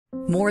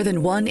More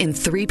than 1 in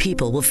 3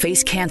 people will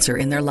face cancer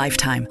in their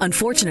lifetime.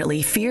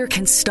 Unfortunately, fear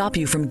can stop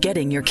you from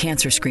getting your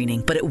cancer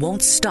screening, but it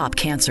won't stop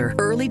cancer.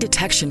 Early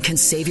detection can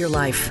save your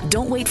life.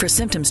 Don't wait for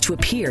symptoms to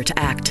appear to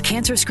act.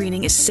 Cancer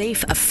screening is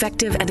safe,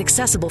 effective, and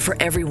accessible for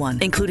everyone,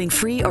 including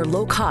free or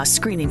low-cost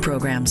screening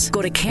programs.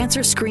 Go to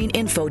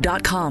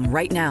cancerscreeninfo.com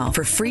right now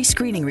for free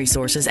screening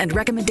resources and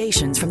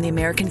recommendations from the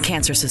American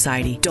Cancer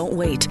Society. Don't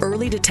wait.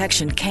 Early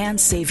detection can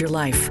save your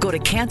life. Go to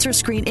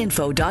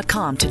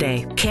cancerscreeninfo.com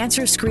today.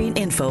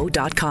 Cancerscreeninfo.com.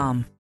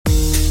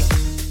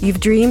 You've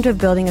dreamed of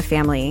building a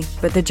family,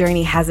 but the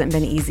journey hasn't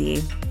been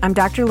easy. I'm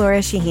Dr.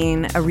 Laura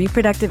Shaheen, a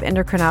reproductive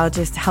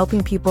endocrinologist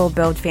helping people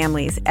build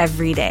families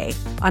every day.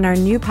 On our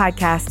new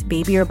podcast,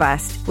 Baby or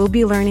Bust, we'll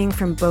be learning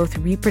from both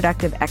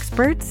reproductive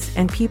experts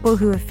and people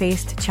who have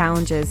faced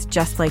challenges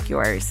just like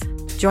yours.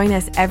 Join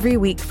us every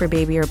week for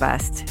Baby or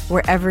Bust,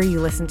 wherever you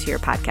listen to your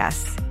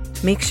podcasts.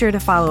 Make sure to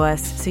follow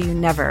us so you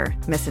never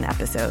miss an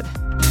episode.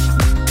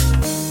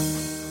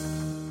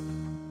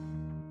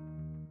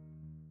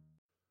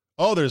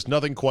 Oh, there's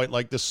nothing quite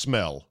like the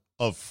smell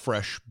of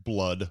fresh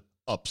blood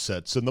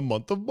upsets in the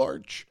month of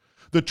March.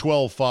 The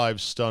 12-5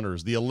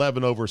 stunners, the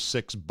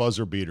 11/6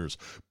 buzzer beaters.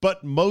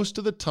 But most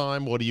of the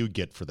time, what do you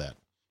get for that?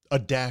 A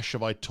dash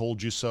of I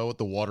told you so at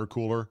the water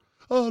cooler?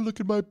 Oh, look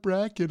at my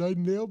bracket. I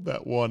nailed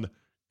that one.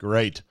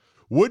 Great.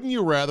 Wouldn't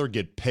you rather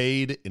get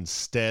paid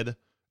instead?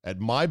 At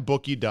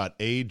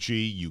mybookie.ag,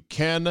 you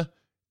can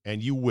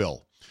and you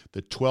will.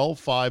 The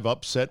 12-5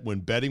 upset when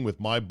betting with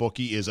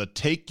MyBookie is a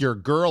take your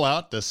girl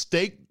out to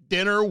steak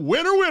dinner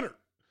winner.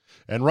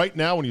 And right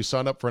now, when you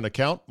sign up for an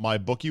account,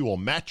 MyBookie will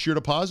match your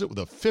deposit with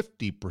a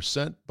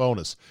 50%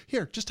 bonus.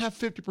 Here, just have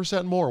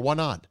 50% more. Why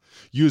not?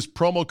 Use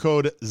promo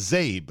code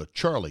ZABE,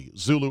 Charlie,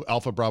 Zulu,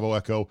 Alpha, Bravo,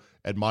 Echo,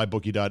 at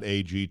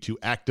mybookie.ag to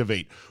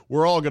activate.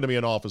 We're all going to be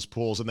in office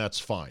pools, and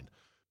that's fine.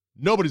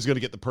 Nobody's going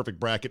to get the perfect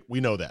bracket.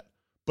 We know that.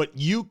 But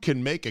you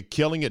can make a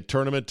killing at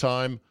tournament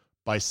time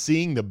by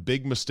seeing the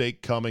big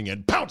mistake coming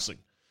and pouncing.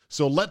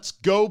 So let's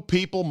go,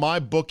 people.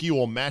 MyBookie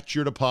will match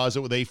your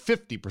deposit with a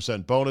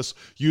 50% bonus.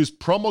 Use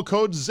promo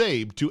code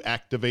ZABE to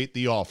activate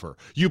the offer.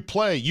 You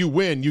play, you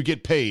win, you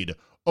get paid.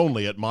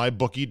 Only at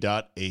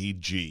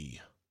mybookie.ag.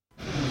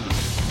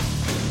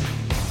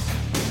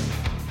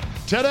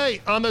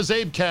 Today on the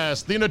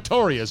Zabecast, the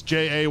notorious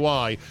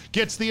J.A.Y.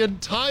 gets the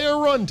entire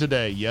run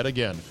today yet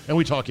again. And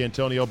we talk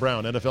Antonio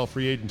Brown, NFL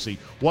free agency,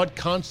 what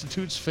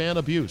constitutes fan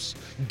abuse.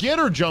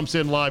 Getter jumps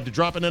in live to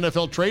drop an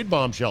NFL trade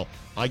bombshell.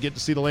 I get to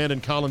see the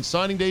Landon Collins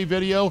signing day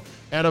video.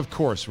 And of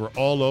course, we're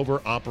all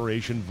over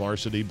Operation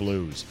Varsity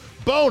Blues.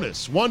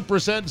 Bonus, 1%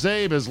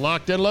 Zabe is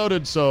locked and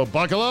loaded, so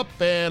buckle up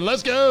and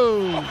let's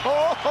go.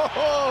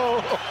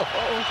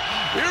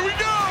 Here we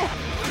go.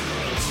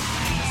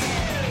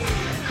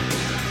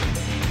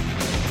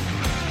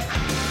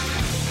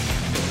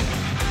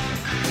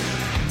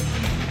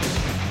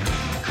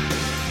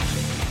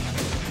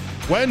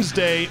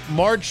 Wednesday,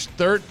 March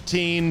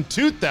 13,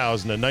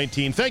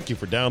 2019. Thank you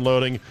for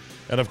downloading.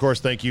 And, of course,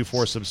 thank you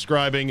for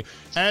subscribing.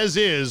 As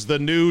is the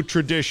new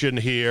tradition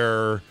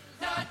here,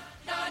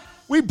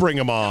 we bring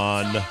them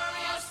on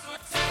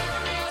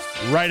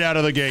right out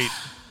of the gate.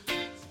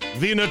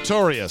 The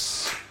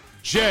notorious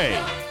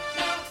J.A.Y.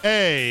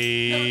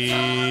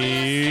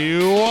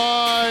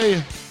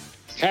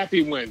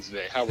 Happy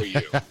Wednesday. How are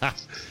you?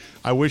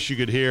 I wish you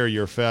could hear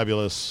your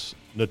fabulous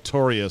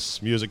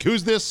Notorious music.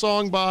 Who's this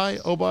song by?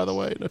 Oh, by the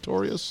way,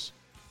 Notorious.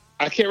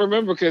 I can't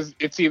remember because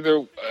it's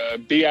either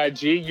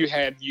B.I.G. You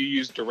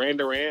used Duran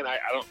Duran. I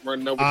don't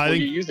really know which one you're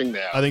using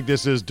now. I think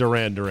this is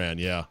Duran Duran.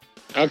 Yeah.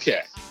 Okay.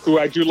 Who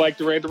I do like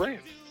Duran Duran.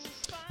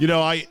 You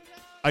know, I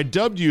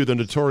dubbed you the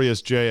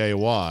Notorious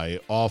J.A.Y.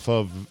 off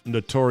of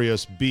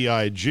Notorious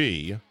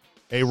B.I.G.,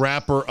 a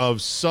rapper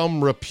of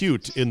some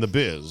repute in the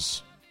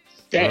biz.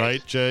 Dead. All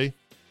right, Jay?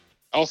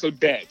 Also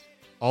dead.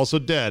 Also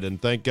dead,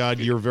 and thank God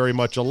you're very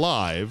much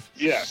alive.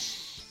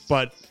 Yes.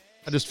 But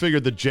I just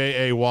figured the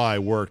J.A.Y.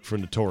 worked for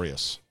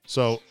Notorious.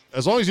 So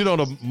as long as you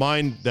don't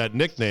mind that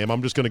nickname,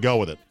 I'm just going to go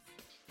with it.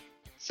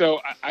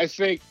 So I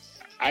think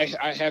I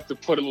have to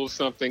put a little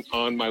something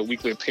on my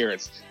weekly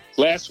appearance.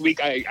 Last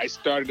week, I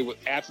started with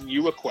asking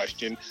you a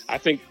question. I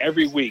think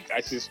every week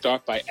I should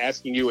start by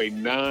asking you a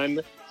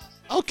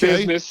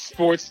non-business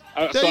sports.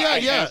 So I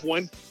have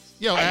one.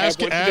 Yeah,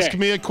 ask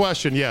me a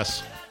question,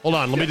 yes. Hold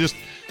on, let me just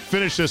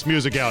finish this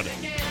music out.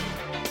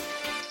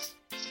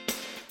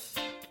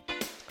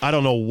 I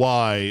don't know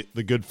why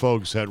the good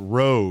folks at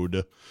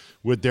Rode,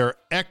 with their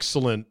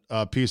excellent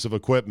piece of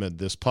equipment,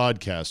 this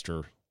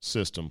podcaster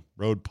system,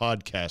 Rode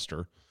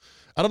Podcaster,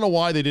 I don't know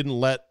why they didn't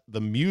let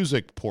the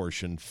music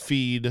portion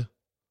feed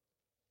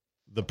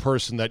the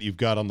person that you've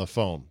got on the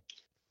phone.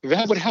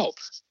 That would help.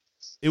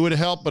 It would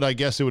help, but I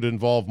guess it would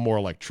involve more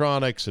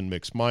electronics and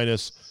mix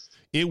minus.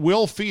 It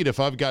will feed if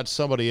I've got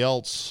somebody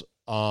else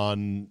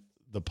on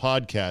the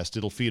podcast.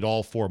 It'll feed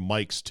all four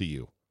mics to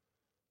you,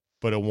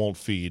 but it won't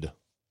feed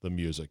the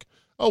music.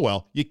 Oh,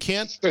 well, you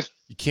can't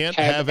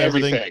have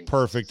everything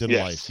perfect in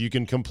life. You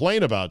can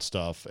complain about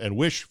stuff and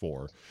wish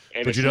for,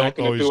 but you don't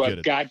always get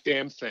it.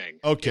 Goddamn thing.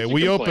 Okay,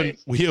 we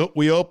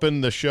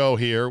open the show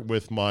here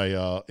with my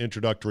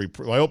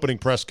my opening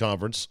press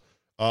conference.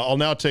 I'll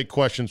now take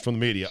questions from the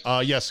media.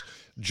 Yes,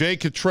 Jay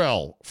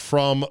Cottrell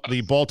from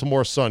the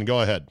Baltimore Sun.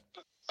 Go ahead.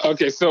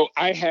 Okay, so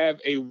I have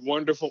a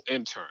wonderful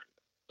intern.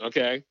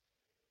 Okay,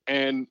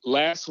 and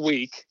last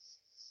week,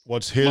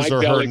 what's his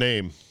or her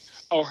name?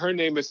 Oh, her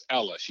name is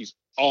Ella. She's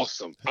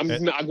awesome. I'm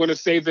going to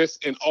say this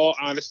in all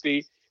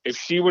honesty. If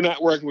she were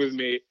not working with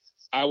me,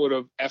 I would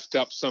have effed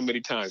up so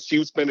many times.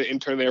 She's been an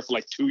intern there for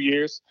like 2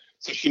 years,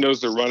 so she knows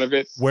the run of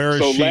it. Where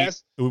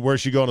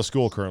is she going to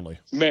school currently?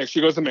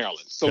 She goes to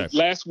Maryland. So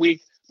last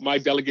week, my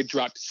delegate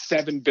dropped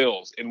 7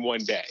 bills in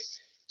one day.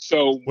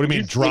 So what do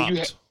you mean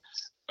dropped?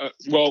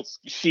 Well,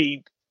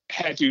 she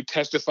had to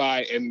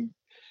testify and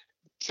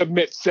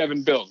submit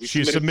 7 bills.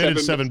 She submitted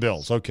 7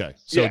 bills. Okay.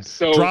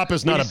 So drop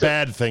is not a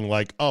bad thing.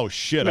 Like, oh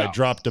shit, I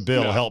dropped a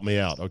bill. Help me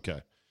out. Okay.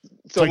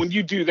 So when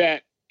you do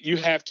that, you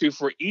have to,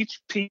 for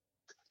each piece,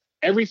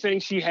 everything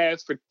she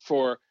has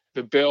for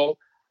the bill,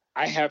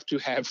 I have to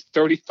have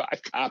 35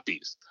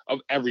 copies of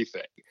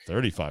everything.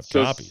 35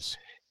 copies.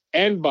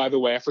 And by the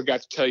way, I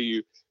forgot to tell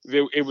you,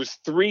 it was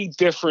 3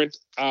 different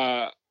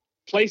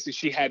places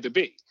she had to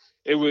be.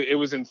 It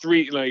was in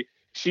 3, like,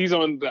 she's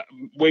on the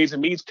Ways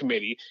and Means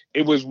Committee.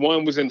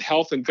 One was in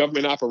Health and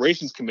Government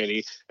Operations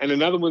Committee, and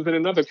another was in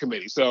another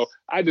committee. So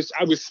I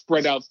was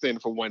spread out thin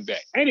for one day.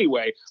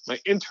 Anyway, my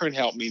intern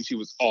helped me, and she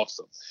was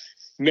awesome.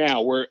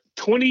 Now we're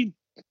 20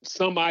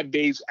 some odd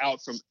days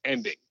out from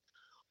ending.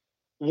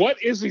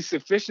 What is the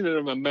sufficient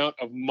amount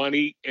of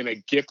money in a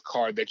gift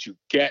card that you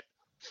get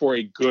for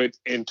a good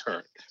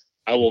intern?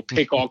 I will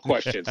take all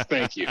questions.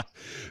 Thank you.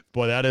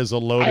 Boy, that is a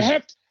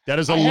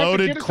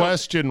loaded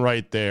question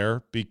right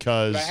there,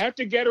 because I have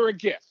to get her a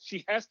gift.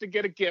 She has to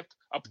get a gift,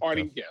 a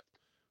parting gift.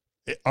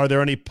 Are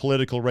there any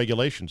political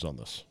regulations on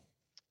this?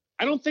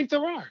 I don't think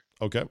there are.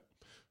 Okay.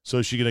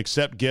 So she can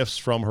accept gifts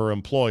from her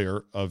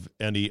employer of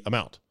any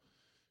amount.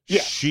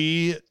 Yeah.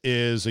 She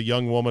is a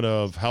young woman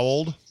of how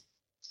old?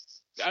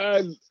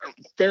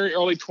 Very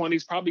early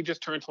 20s, probably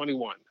just turned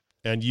 21.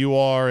 And you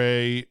are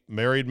a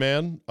married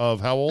man of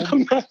how old?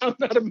 I'm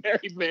not a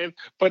married man,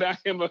 but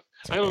I'm a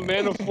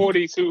man of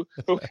 40s who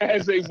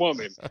has a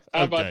woman.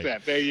 How about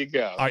that? There you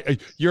go.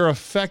 You're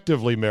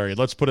effectively married.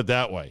 Let's put it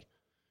that way.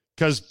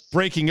 Because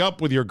breaking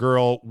up with your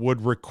girl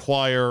would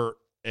require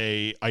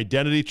a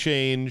identity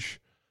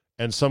change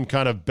and some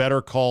kind of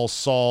Better Call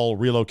Saul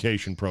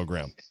relocation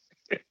program.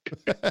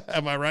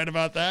 Am I right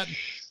about that?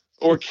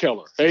 Or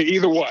killer. Hey,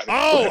 either one.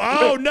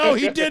 Oh, no,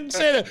 he didn't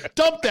say that.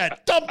 Dump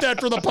that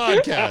for the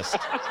podcast.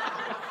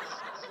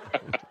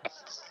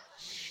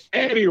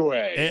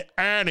 Anyway.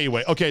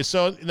 Okay,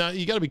 so now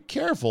you got to be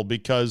careful,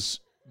 because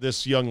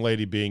this young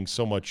lady being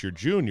so much your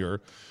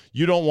junior,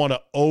 you don't want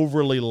to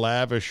overly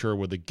lavish her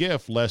with a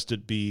gift, lest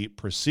it be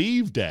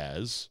perceived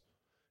as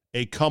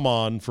a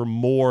come-on for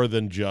more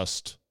than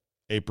just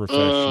a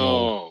professional.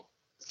 Oh.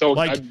 So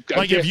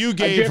if you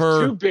gave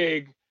her...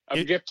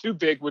 A gift too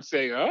big would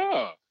say,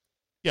 oh.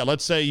 Yeah,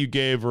 let's say you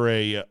gave her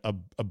a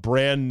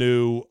brand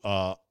new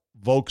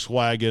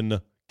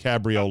Volkswagen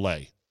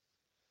Cabriolet.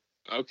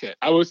 Okay,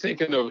 I was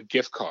thinking of a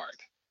gift card.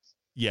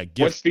 Yeah,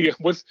 what's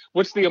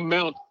the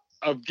amount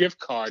of gift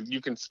card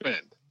you can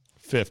spend?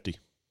 50.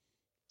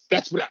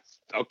 That's what.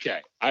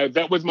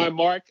 That was my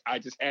mark. I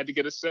just had to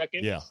get a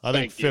second. Yeah, I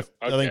think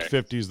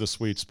 50 is the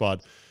sweet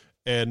spot,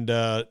 and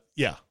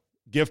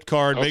gift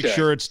card. Okay. Make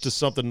sure it's to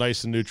something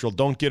nice and neutral.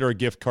 Don't get her a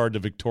gift card to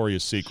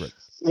Victoria's Secret.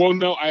 Well,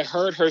 no, I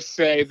heard her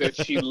say that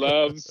she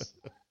loves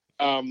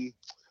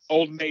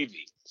Old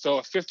Navy. So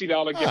a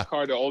 $50 gift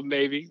card to Old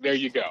Navy. There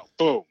you go.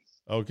 Boom.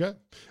 Okay.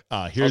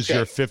 Here's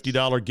your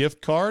 $50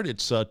 gift card.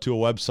 It's to a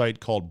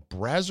website called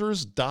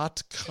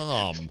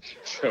Brazzers.com.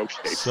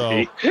 Okay.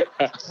 So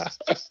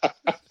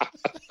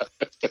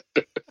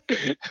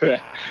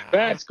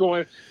that's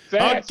going.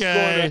 That's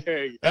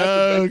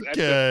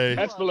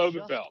below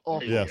the belt.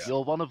 Awful. Yes.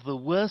 You're one of the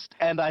worst,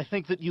 and I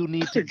think that you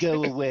need to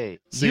go away.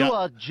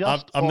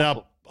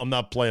 I'm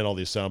not playing all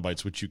these sound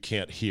bites, which you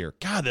can't hear.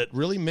 God, that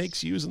really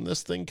makes using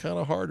this thing kind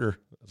of harder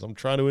as I'm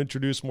trying to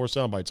introduce more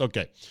sound bites.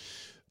 Okay.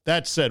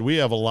 That said, we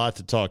have a lot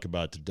to talk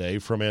about today,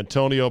 from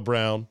Antonio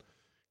Brown,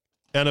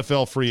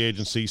 NFL free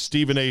agency,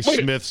 Stephen A.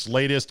 Smith's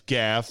latest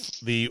gaffe,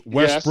 the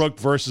Westbrook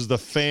versus the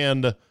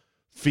fan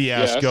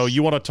fiasco. Yes.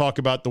 You want to talk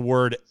about the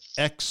word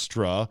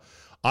extra.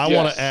 I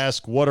want to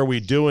ask, what are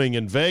we doing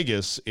in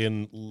Vegas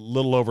in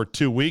little over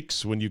 2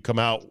 weeks when you come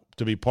out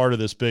to be part of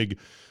this big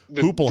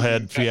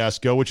Hooplehead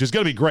fiasco, which is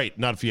going to be great.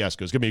 Not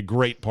fiasco. It's going to be a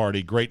great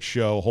party, great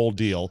show, whole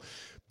deal.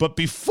 But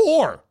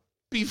before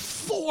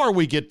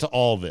we get to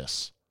all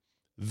this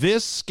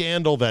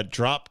scandal that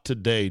dropped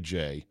today,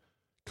 Jay,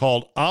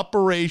 called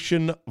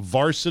Operation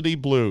Varsity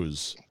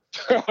Blues,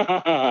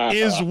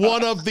 is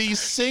one of the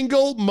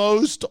single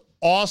most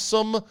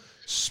awesome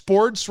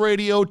Sports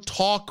radio,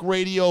 talk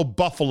radio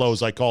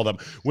buffaloes, I call them.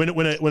 When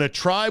a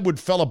tribe would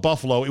fell a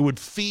buffalo, it would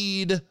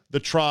feed the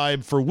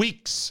tribe for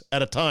weeks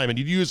at a time, and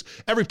you'd use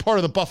every part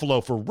of the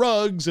buffalo for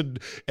rugs and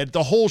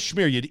the whole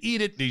schmear. You'd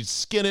eat it, you'd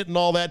skin it, and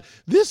all that.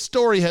 This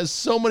story has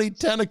so many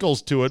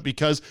tentacles to it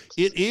because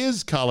it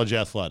is college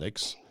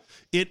athletics.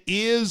 It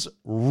is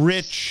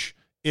rich,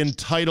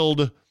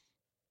 entitled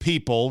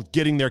people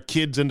getting their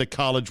kids into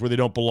college where they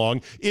don't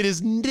belong. It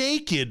is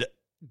naked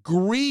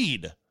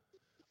greed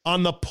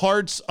on the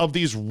parts of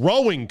these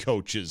rowing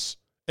coaches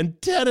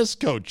and tennis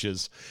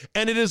coaches.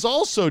 And it is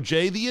also,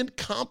 Jay, the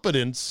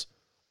incompetence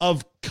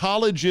of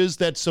colleges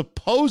that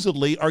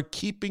supposedly are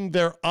keeping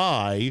their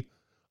eye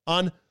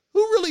on who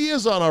really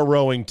is on our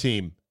rowing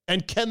team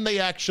and can they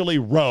actually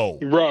row?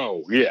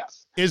 Row,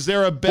 yes. Is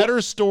there a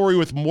better story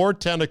with more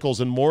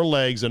tentacles and more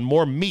legs and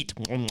more meat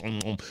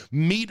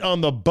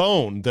on the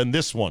bone than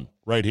this one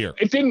right here?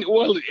 It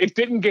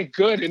didn't get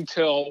good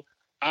until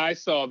I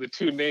saw the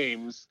two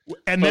names,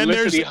 and then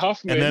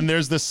Huffman. And then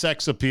there's the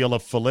sex appeal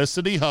of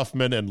Felicity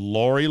Huffman and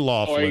Lori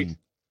Loughlin.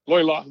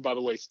 Lori Loughlin, by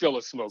the way, still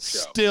a smoke show.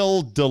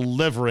 Still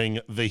delivering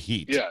the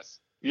heat.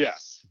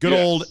 Yes. Good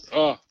old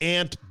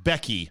Aunt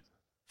Becky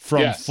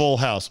from Full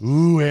House.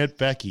 Ooh, Aunt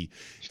Becky.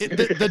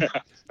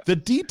 The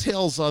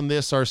details on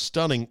this are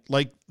stunning.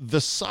 Like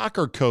the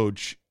soccer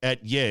coach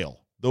at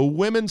Yale, the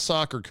women's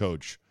soccer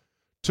coach,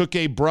 took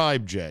a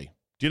bribe, Jay.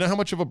 Do you know how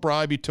much of a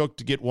bribe he took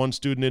to get one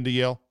student into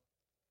Yale?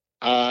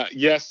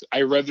 Yes,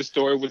 I read the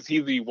story. Was he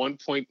the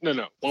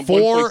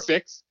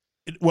 1.6?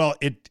 Well,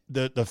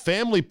 the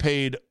family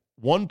paid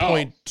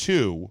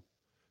 1.2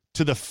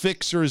 to the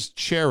Fixers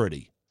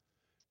charity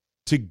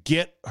to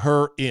get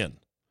her in,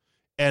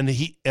 and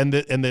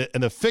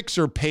the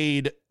Fixer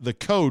paid the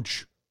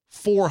coach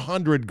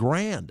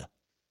 $400,000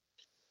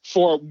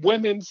 for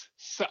women's.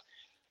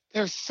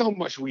 There's so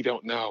much we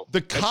don't know. The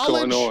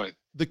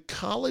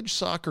college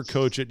soccer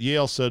coach at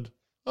Yale said,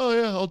 "Oh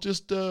yeah, I'll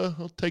just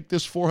I'll take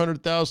this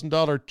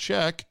 $400,000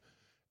 check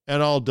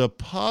and I'll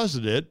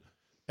deposit it,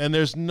 and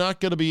there's not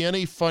going to be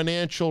any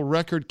financial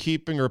record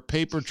keeping or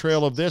paper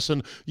trail of this,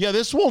 and yeah,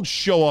 this won't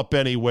show up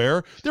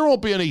anywhere. There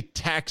won't be any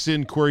tax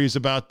inquiries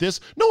about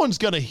this. No one's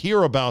going to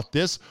hear about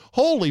this.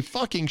 Holy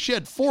fucking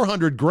shit,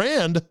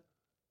 $400,000."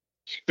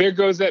 There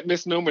goes that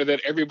misnomer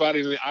that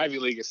everybody in the Ivy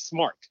League is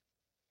smart.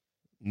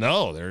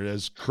 No, they're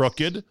as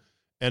crooked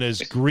and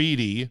as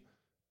greedy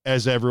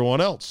as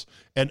everyone else.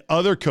 And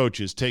other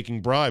coaches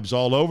taking bribes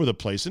all over the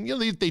place. And,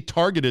 they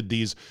targeted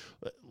these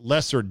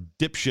lesser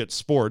dipshit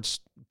sports.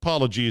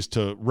 Apologies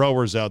to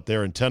rowers out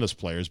there and tennis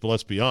players, but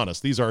let's be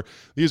honest. These are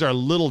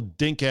little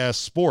dink-ass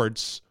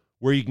sports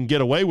where you can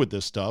get away with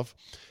this stuff.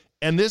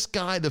 And this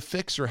guy, the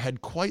Fixer,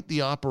 had quite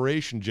the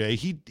operation, Jay.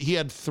 He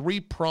had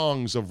 3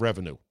 prongs of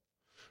revenue.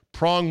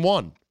 Prong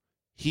 1,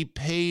 he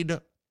paid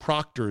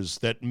proctors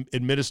that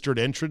administered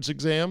entrance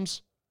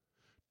exams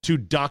to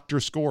doctor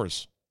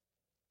scores.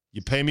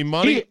 You pay me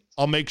money,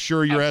 I'll make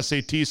sure your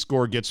SAT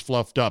score gets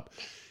fluffed up.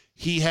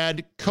 He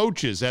had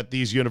coaches at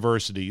these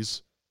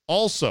universities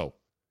also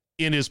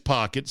in his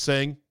pocket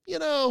saying,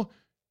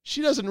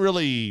 she doesn't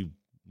really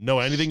know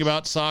anything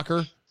about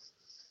soccer,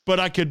 but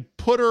I could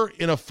put her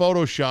in a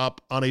Photoshop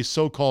on a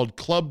so-called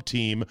club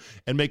team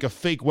and make a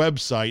fake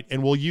website,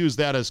 and we'll use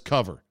that as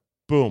cover.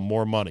 Boom,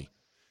 more money.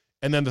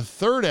 And then the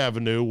third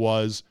avenue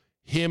was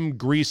him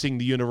greasing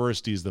the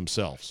universities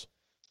themselves.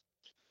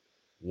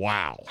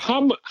 Wow.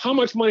 How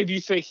much money do you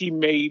think he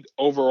made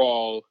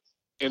overall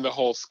in the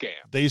whole scam?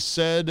 They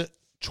said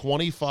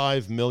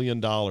 $25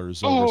 million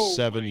over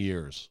 7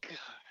 years. God.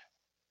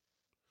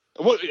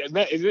 What,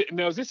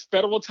 is this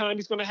federal time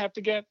he's going to have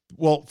to get?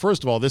 Well,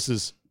 first of all,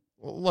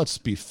 let's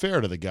be fair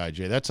to the guy,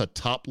 Jay. That's a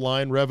top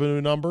line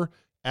revenue number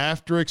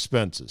after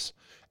expenses.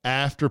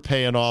 After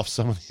paying off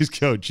some of these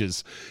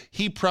coaches,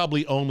 he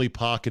probably only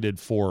pocketed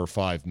 $4 or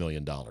 $5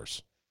 million. Oh,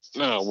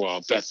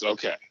 well, that's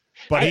okay.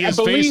 But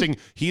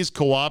he's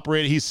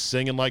cooperating. He's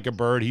singing like a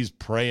bird. He's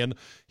praying.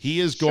 He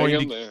is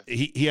going to,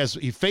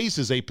 he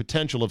faces a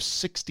potential of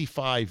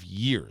 65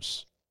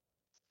 years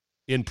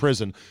in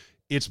prison.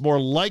 It's more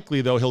likely,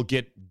 though, he'll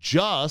get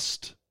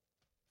just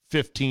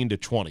 15 to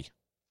 20.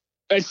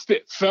 It's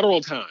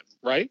federal time,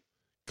 right?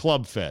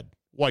 Club fed,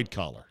 white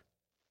collar.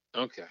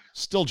 Okay.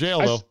 Still jail,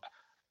 though.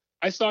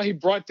 I saw he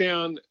brought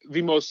down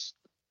the most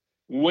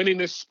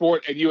winningest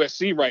sport at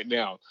USC right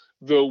now,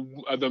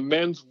 the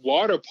men's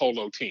water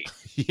polo team.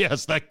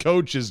 Yes, that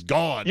coach is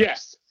gone.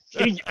 Yes,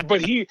 but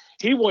he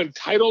won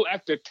title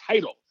after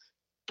title.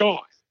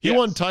 Gone. He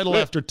won title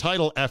after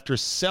title after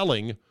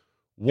selling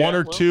one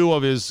or two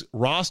of his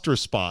roster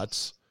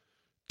spots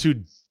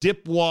to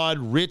dipwad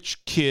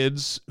rich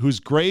kids whose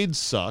grades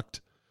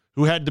sucked,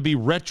 who had to be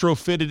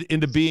retrofitted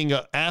into being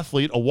an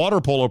athlete, a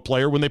water polo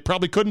player, when they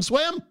probably couldn't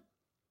swim.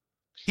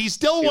 He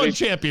still won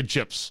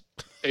championships.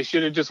 They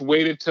should have just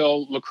waited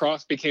till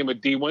lacrosse became a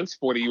D1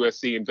 sport at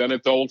USC and done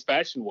it the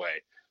old-fashioned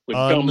way with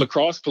dumb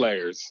lacrosse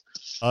players.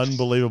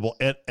 Unbelievable.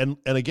 And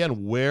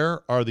again,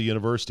 where are the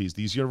universities?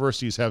 These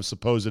universities have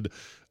supposed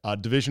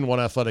Division I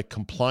athletic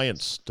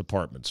compliance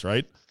departments,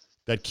 right?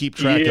 that keep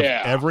track of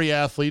Yeah. every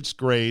athlete's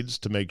grades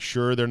to make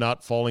sure they're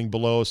not falling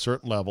below a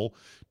certain level,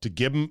 to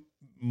give them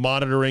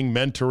monitoring,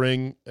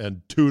 mentoring,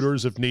 and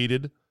tutors if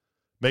needed.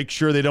 Make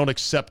sure they don't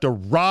accept a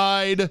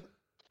ride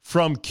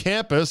from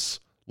campus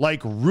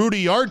like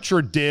Rudy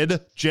Archer did,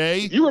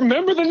 Jay. You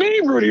remember the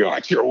name Rudy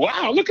Archer.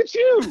 Wow, look at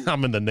you.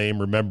 I'm in the name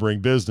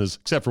remembering business,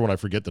 except for when I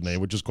forget the name,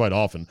 which is quite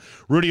often.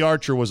 Rudy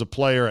Archer was a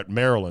player at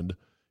Maryland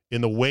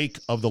in the wake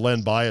of the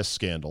Len Bias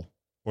scandal,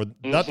 or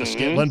not the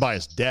scandal, Len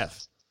Bias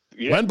death.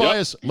 Yeah,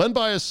 Len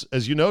Bias,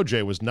 as you know,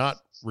 Jay, was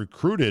not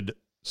recruited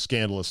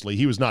scandalously.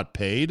 He was not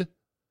paid.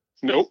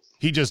 Nope.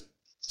 He just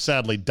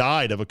sadly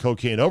died of a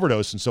cocaine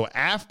overdose. And so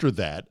after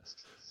that,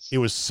 it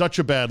was such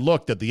a bad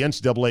look that the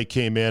NCAA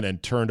came in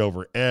and turned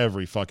over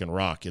every fucking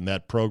rock in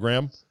that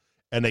program,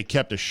 and they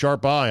kept a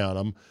sharp eye on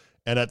him.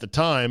 And at the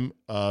time,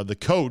 the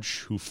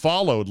coach who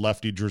followed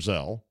Lefty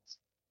Driesell,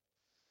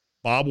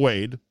 Bob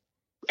Wade.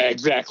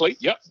 Exactly.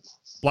 Yep.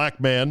 Black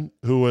man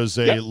who was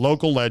a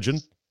local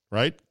legend,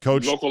 right?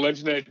 Coach. Local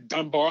legend at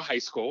Dunbar High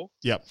School.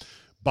 Yep.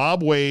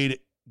 Bob Wade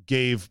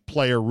gave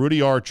player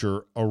Rudy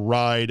Archer a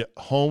ride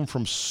home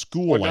from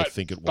school, Well, I not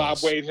think it was. Bob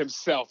Wade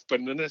himself, but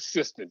an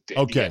assistant did.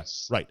 Okay,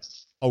 Yes. right.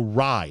 A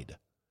ride.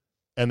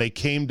 And they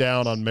came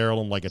down on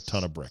Maryland like a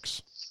ton of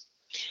bricks.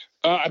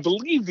 I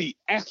believe the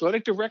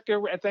athletic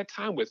director at that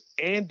time was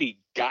Andy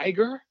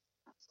Geiger,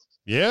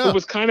 Yeah. who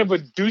was kind of a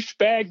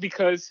douchebag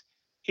because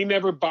he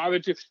never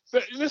bothered to.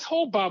 This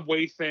whole Bob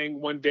Wade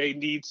thing one day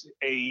needs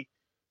a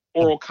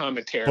oral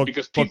commentary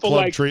because book people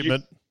club like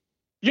treatment.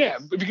 Yeah,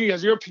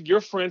 because your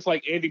friends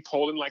like Andy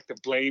Pollin like to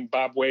blame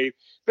Bob Wade.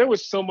 There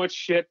was so much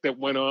shit that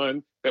went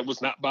on that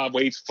was not Bob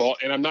Wade's fault.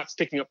 And I'm not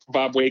sticking up for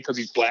Bob Wade because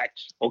he's black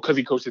or because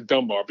he coached at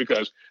Dunbar,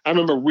 because I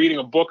remember reading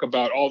a book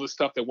about all the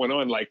stuff that went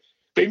on. Like,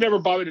 they never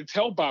bothered to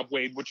tell Bob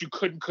Wade what you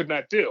could and could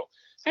not do.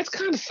 That's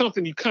kind of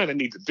something you kind of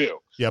need to do.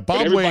 Yeah,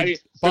 But Wade.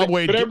 But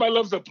everybody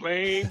loves to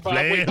blame Bob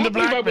Wade. Blame the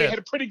black Bob Wade man. had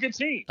a pretty good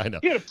team. I know.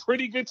 He had a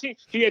pretty good team.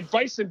 He had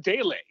Bison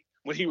Dele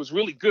when he was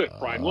really good,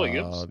 Brian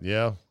Williams.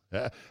 Yeah.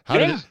 How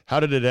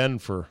did it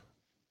end for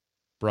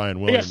Brian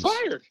He Williams? got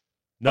fired.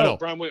 No.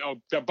 Brian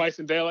Williams.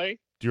 Bison Dele.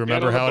 Do you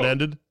remember how it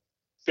ended?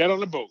 Dead on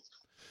the boat.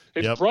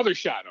 His brother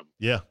shot him.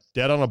 Yeah,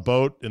 dead on a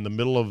boat in the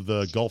middle of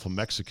the Gulf of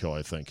Mexico,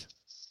 I think.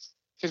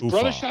 His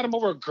brother shot him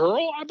over a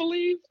girl, I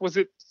believe. Was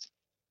it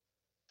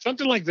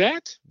something like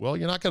that? Well,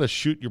 you're not going to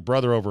shoot your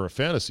brother over a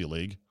fantasy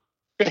league.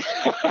 It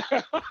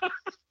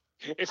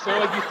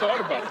sounded like you thought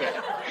about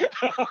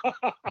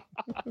that.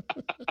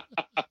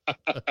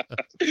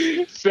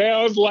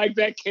 Sounds like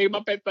that came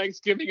up at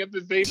Thanksgiving at the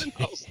Zayden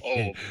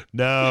household.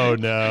 No,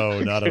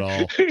 not at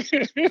all.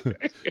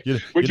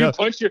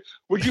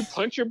 Would you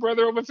punch your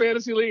brother over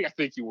fantasy league? I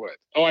think you would.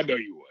 Oh, I know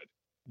you would.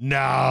 No,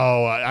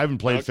 I haven't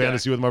played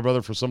fantasy with my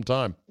brother for some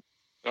time.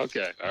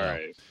 Okay, all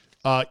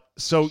right.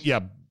 So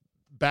yeah,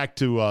 back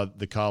to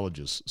the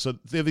colleges. So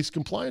they have these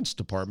compliance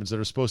departments that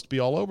are supposed to be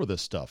all over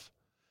this stuff.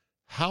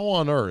 How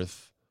on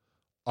earth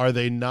are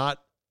they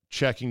not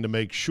checking to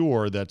make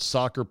sure that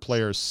soccer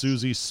player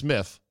Susie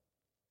Smith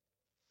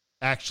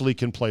actually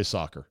can play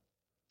soccer?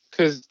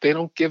 Because they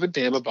don't give a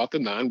damn about the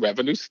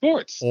non-revenue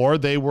sports. Or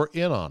they were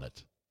in on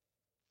it.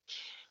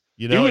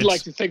 You would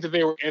like to think that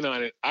they were in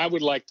on it. I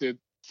would like to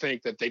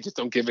think that they just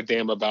don't give a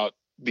damn about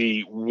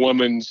the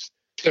women's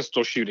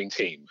pistol shooting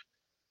team.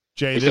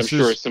 Jay, I'm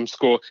sure some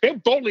school. They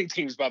have bowling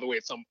teams, by the way,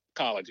 at some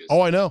colleges.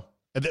 Oh, I know.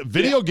 And the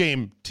video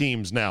game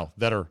teams now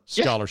that are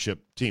scholarship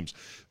teams.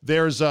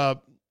 There's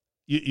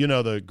you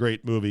know the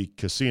great movie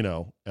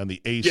Casino and the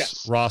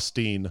Ace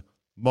Rothstein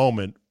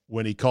moment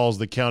when he calls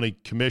the county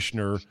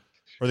commissioner,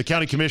 or the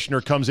county commissioner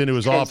comes into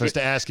his office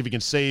to ask if he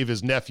can save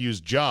his nephew's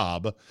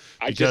job.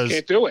 I just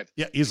can't do it.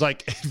 Yeah, he's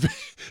like,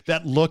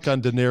 that look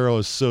on De Niro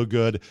is so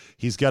good.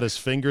 He's got his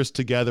fingers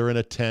together in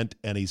a tent,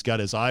 and he's got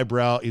his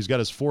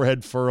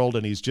forehead furled,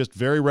 and he's just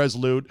very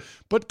resolute,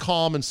 but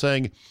calm and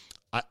saying,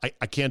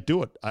 I can't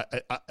do it. I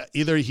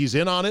either he's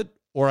in on it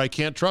or I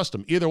can't trust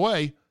him. Either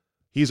way,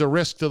 he's a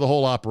risk to the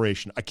whole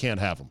operation. I can't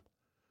have him.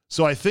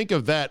 So I think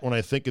of that when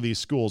I think of these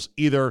schools.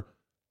 Either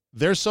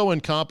they're so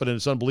incompetent,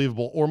 it's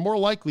unbelievable, or more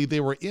likely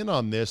they were in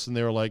on this and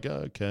they were like,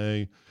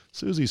 okay,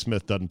 Susie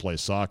Smith doesn't play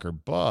soccer,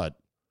 but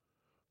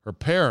her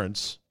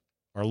parents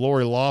are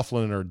Lori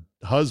Loughlin and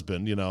her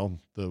husband, you know,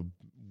 the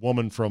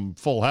woman from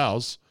Full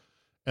House,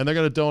 and they're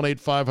going to donate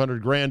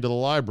 $500,000 to the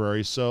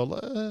library. So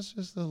let's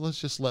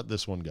just let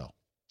this one go.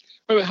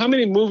 How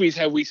many movies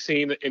have we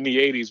seen in the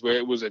 80s where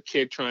it was a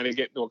kid trying to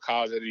get into a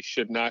college that he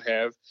should not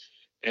have,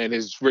 and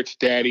his rich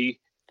daddy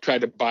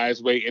tried to buy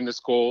his way into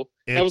school?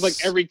 That was like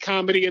every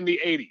comedy in the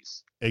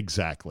 80s.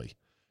 Exactly.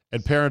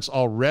 And parents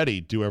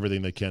already do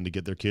everything they can to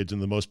get their kids in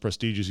the most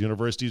prestigious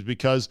universities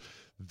because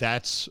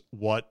that's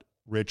what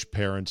rich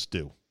parents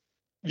do.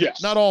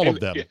 Yes. Not all of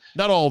them.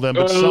 Not all of them,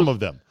 but some of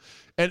them.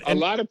 And a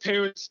lot of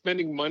parents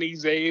spending money,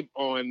 Zabe,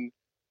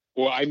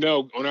 I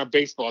know on our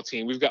baseball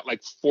team, we've got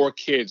like 4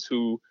 kids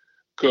who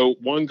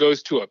one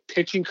goes to a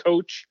pitching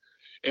coach,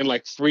 and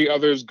like 3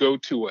 others go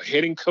to a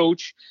hitting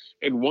coach,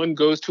 and one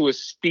goes to a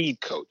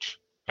speed coach.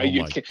 Oh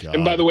my God.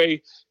 And by the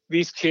way,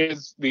 these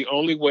kids, the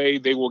only way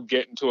they will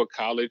get into a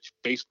college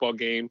baseball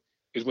game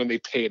is when they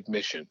pay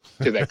admission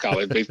to that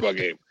college baseball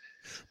game.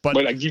 But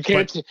like, you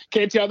can't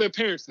tell their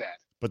parents that.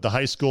 But the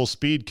high school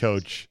speed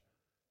coach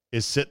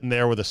is sitting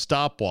there with a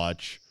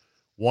stopwatch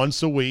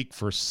once a week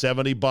for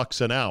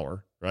 $70 an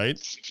hour, right?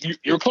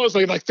 You're close,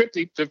 like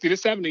 50 to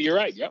 70. You're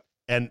right. Yep.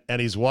 And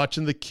he's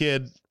watching the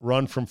kid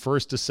run from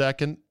first to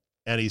second,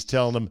 and he's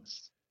telling him,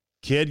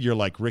 "Kid, you're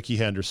like Ricky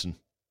Henderson.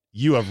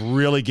 You have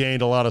really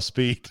gained a lot of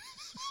speed."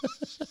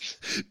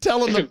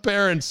 Telling the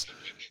parents,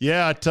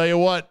 "Yeah, I tell you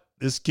what,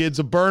 this kid's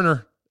a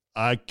burner.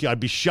 I'd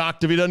be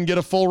shocked if he doesn't get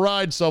a full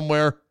ride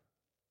somewhere."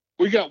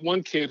 We got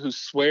one kid who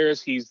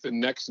swears he's the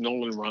next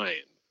Nolan Ryan.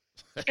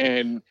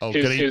 And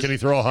can he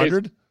throw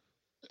 100?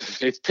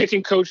 His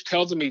pitching coach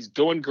tells him he's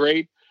doing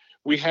great.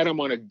 We had him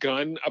on a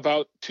gun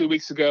about 2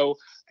 weeks ago.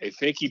 I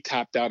think he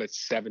topped out at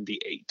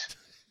 78.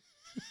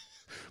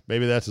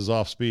 Maybe that's his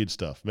off-speed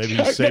stuff. Maybe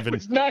he's saving.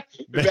 that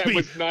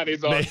was not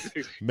his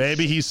off-speed.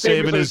 Maybe he's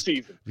saving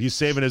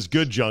his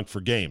good junk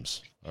for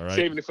games. All right,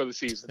 saving it for the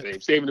season,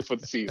 Dave. Saving it for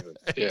the season.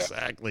 Yeah.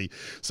 Exactly.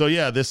 So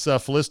yeah, this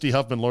Felicity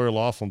Huffman, Lori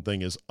Loughlin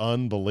thing is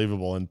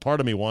unbelievable, and part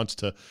of me wants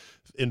to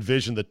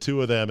envision the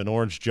two of them in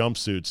orange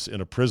jumpsuits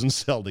in a prison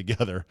cell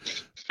together,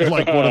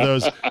 like one of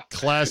those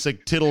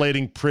classic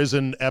titillating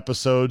prison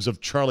episodes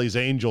of Charlie's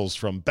Angels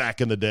from back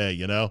in the day.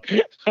 You know.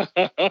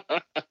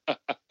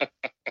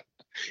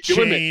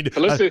 Shade.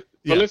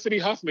 Felicity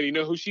Huffman, you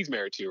know who she's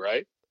married to,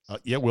 right?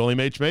 Yeah, William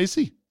H.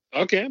 Macy.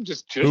 Okay, I'm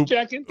just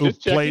checking.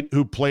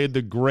 Who played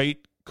the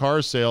great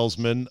car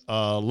salesman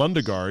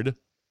Lundegaard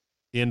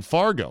in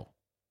Fargo.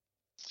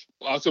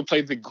 Also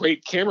played the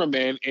great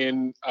cameraman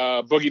in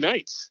Boogie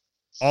Nights.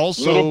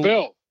 Little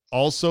Bill.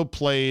 Also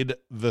played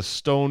the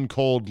stone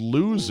cold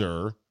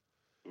loser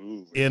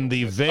in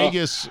the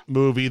Vegas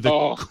movie,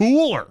 The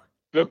Cooler.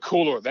 The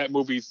Cooler. That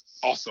movie's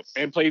awesome.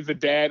 And plays the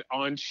dad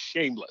on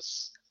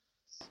Shameless.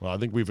 Well, I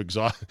think we've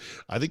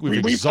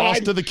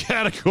exhausted the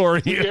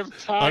category here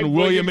on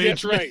William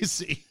H.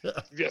 Macy.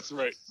 That's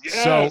right.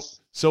 Yes.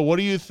 So what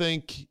do you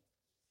think?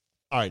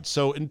 All right.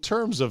 So in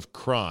terms of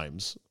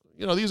crimes,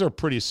 these are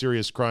pretty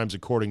serious crimes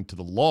according to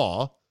the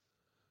law,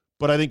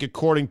 but I think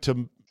according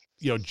to,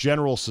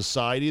 general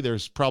society,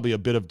 there's probably a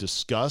bit of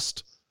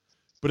disgust,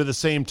 but at the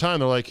same time,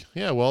 they're like,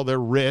 yeah, well, they're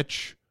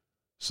rich,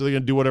 so they're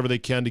going to do whatever they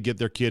can to get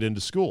their kid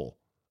into school.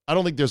 I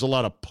don't think there's a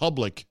lot of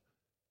public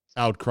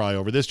outcry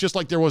over this, just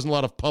like there wasn't a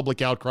lot of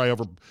public outcry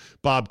over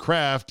Bob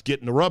Kraft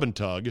getting a rub and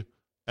tug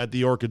at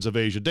the Orchids of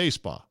Asia Day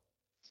Spa.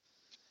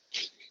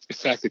 The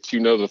fact that you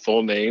know the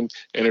full name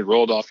and it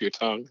rolled off your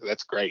tongue,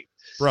 that's great.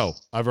 Bro,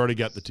 I've already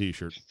got the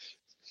t-shirt.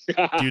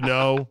 Do you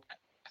know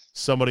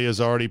somebody has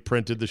already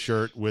printed the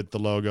shirt with the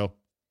logo?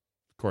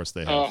 Of course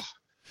they have.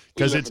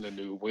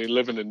 We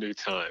live in a new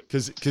time.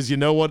 Because you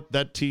know what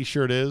that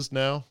t-shirt is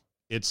now?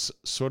 It's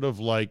sort of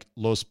like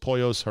Los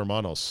Pollos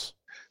Hermanos.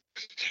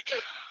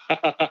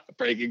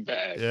 Breaking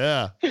Bad.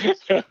 Yeah.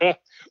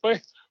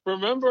 Wait,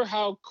 remember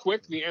how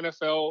quick the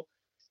NFL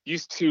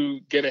used to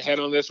get ahead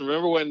on this?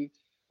 Remember when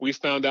we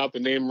found out the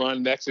name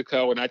Ron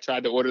Mexico and I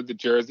tried to order the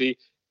jersey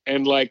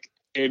and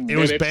in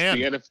minutes, was banned.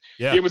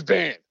 It was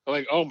banned. I'm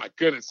like, oh my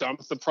goodness. So I'm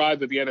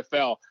surprised that the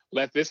NFL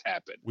let this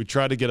happen. We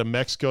tried to get a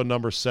Mexico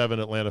number 7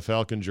 Atlanta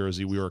Falcon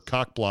jersey. We were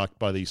cock blocked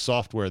by the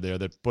software there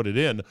that put it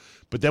in.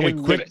 But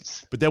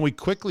then we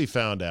quickly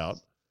found out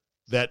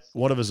that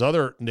one of his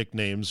other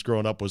nicknames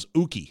growing up was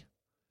Uki.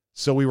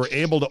 So we were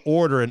able to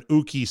order an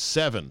Uki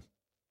 7.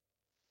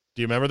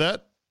 Do you remember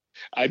that?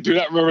 I do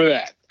not remember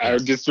that. I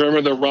just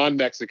remember the Ron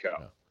Mexico.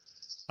 Yeah.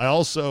 I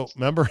also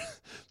remember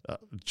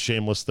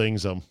shameless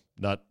things. I'm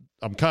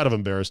kind of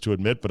embarrassed to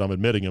admit, but I'm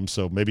admitting them,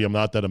 so maybe I'm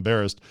not that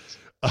embarrassed.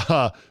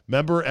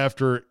 Remember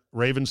after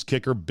Ravens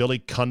kicker Billy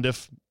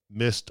Cundiff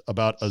missed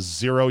about a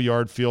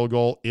 0-yard field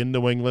goal in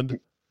New England?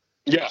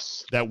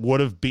 Yes. That would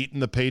have beaten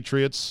the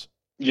Patriots?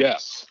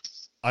 Yes.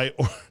 I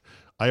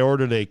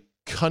ordered a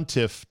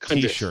Cundiff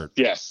t-shirt.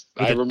 Yes,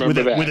 I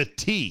remember that. With a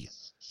T.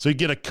 So you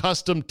get a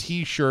custom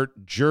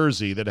t-shirt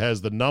jersey that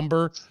has the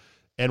number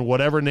and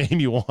whatever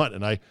name you want,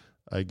 and I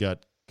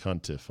got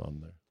Cundiff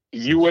on there.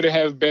 You would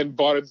have been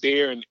bought a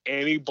beer in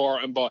any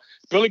bar in Baltimore.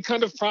 Billy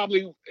Cundiff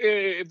probably,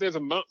 if there's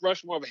a Mount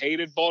Rushmore of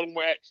hated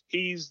Baltimore,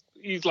 he's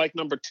like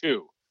number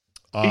 2.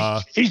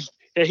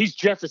 He's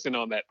Jefferson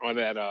on that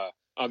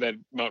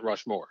Mount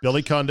Rushmore.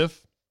 Billy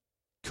Cundiff,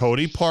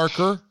 Cody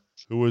Parkey,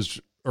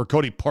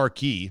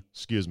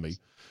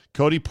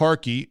 Cody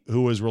Parkey,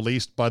 who was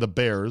released by the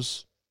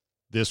Bears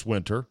this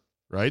winter,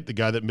 right? The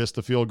guy that missed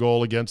the field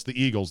goal against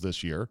the Eagles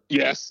this year.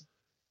 Yes.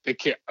 The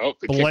kicker from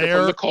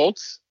the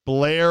Colts.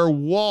 Blair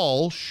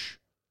Walsh,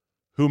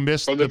 who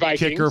missed the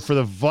kicker for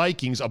the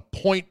Vikings, a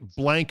point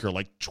blanker,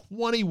 like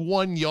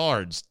 21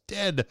 yards,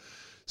 dead,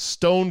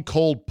 stone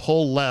cold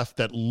pull left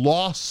that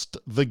lost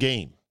the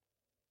game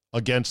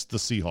against the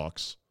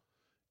Seahawks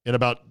in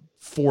about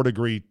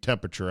 4-degree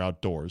temperature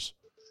outdoors.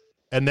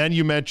 And then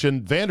you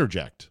mentioned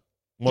Vanderjagt,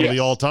 one of the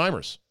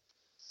all-timers.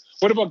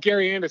 What about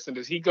Gary Anderson?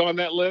 Does he go on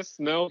that list?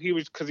 No, he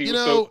was because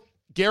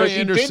Gary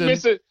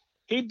Anderson.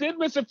 He did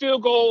miss a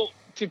field goal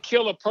to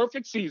kill a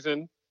perfect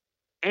season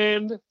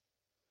and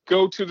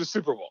go to the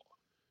Super Bowl.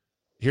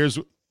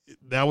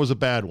 That was a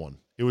bad one.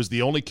 It was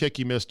the only kick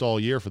he missed all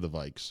year for the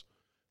Vikes.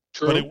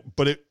 True.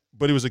 But it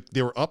was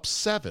they were up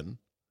 7,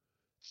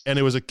 and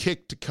it was a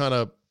kick to kind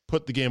of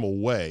put the game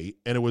away,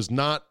 and it was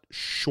not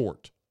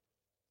short.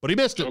 But he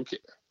missed it. Okay.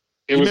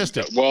 He missed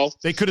it. Well,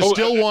 they could have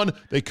still won.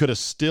 They could have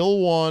still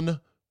won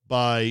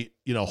by,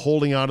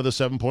 holding on to the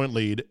 7-point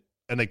lead,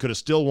 and they could have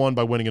still won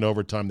by winning in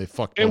overtime. They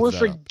fucked both and we're of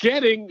that up.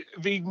 forgetting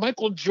the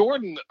Michael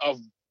Jordan of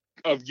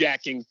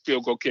yakking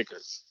field goal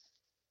kickers.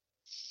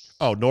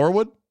 Oh,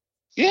 Norwood?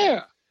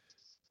 Yeah.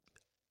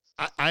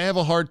 I have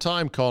a hard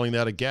time calling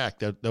that a gack.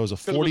 That was a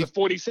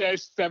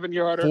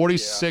 47-yarder.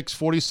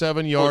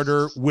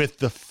 47-yarder with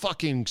the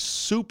fucking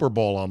Super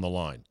Bowl on the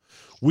line.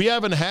 We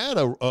haven't had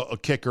a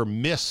kicker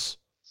miss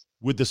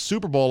with the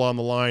Super Bowl on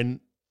the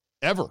line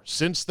ever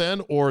since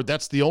then, or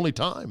that's the only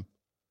time.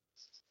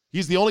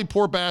 He's the only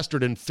poor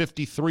bastard in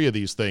 53 of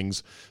these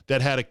things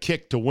that had a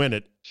kick to win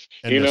it.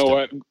 And you know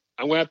what?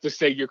 I'm going to have to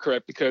say you're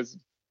correct, because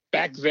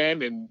back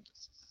then in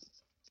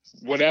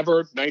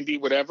 90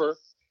 whatever,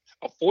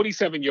 a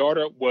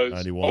 47-yarder was,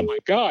 91. Oh my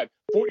God,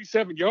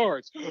 47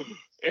 yards.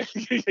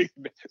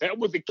 That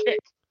was a kick.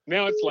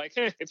 Now it's like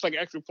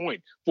extra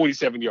point,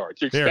 47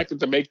 yards. You're expected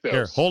to make those.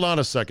 Here, hold on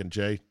a second,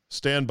 Jay.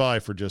 Stand by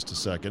for just a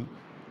second.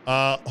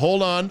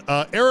 Hold on.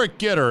 Eric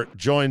Gitter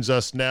joins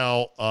us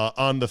now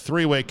on the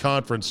three-way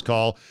conference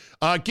call.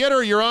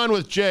 Gitter, you're on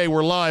with Jay.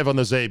 We're live on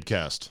the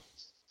Zabecast.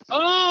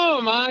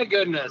 Oh, my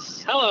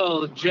goodness.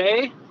 Hello,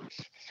 Jay.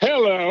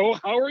 Hello.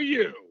 How are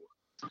you?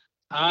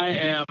 I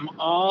am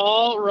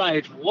all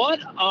right. What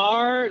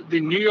are the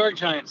New York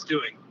Giants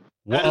doing?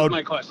 That is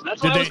my question.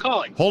 That's what I was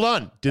calling. Hold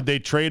on. Did they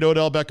trade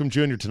Odell Beckham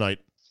Jr. tonight?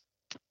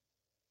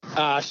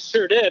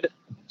 Sure did.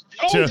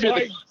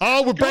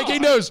 Oh, we're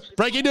breaking news.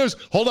 Breaking news.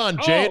 Hold on.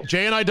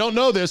 Jay and I don't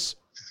know this.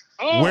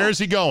 Where is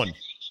he going?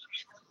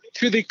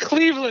 To the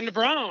Cleveland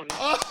Browns.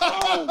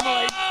 Oh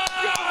my God.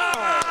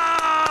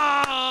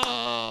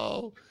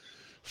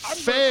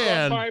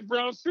 I'm buying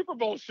Brown Super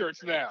Bowl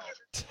shirts now.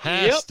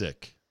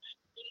 Fantastic.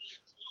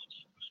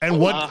 Yep. And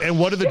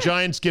what did the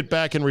Giants get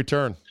back in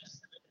return?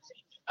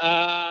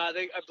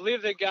 I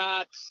believe they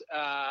got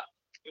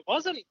it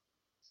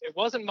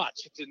wasn't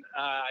much. It didn't,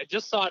 I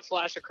just saw it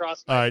flash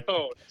across my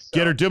phone. So.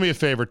 Getter, do me a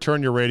favor.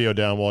 Turn your radio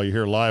down while you're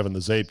here live on the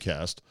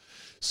Zabecast.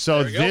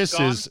 So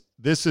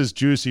this is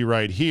juicy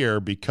right here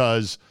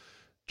because,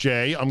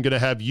 Jay, I'm going to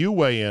have you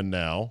weigh in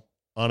now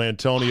on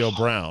Antonio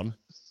Brown,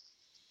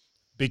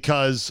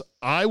 because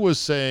I was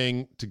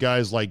saying to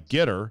guys like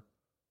Getter,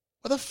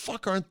 why the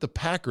fuck aren't the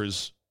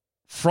Packers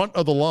front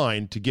of the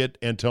line to get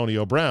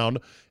Antonio Brown?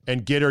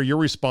 And Getter, your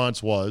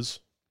response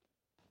was?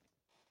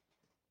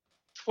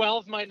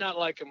 12 might not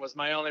like him was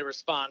my only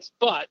response.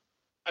 But,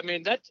 I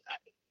mean,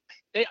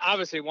 they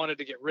obviously wanted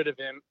to get rid of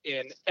him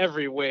in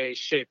every way,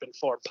 shape, and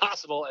form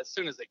possible as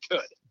soon as they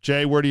could.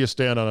 Jay, where do you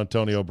stand on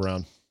Antonio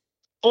Brown?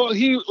 Well,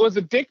 he was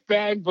a dick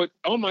bag, but,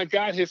 oh, my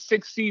God, his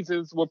 6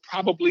 seasons were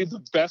probably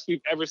the best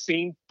we've ever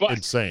seen. But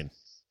insane.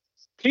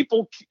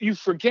 You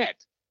forget.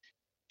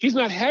 He's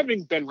not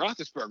having Ben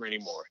Roethlisberger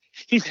anymore.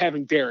 He's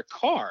having Derek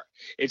Carr.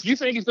 If you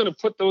think he's going to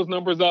put those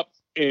numbers up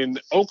in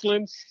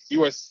Oakland,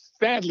 you are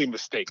sadly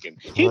mistaken.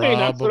 He might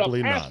not put up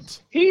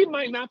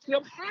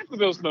half of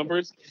those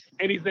numbers,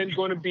 and he's then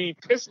going to be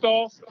pissed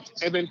off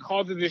and then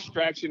cause a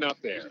distraction out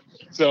there.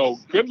 So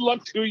good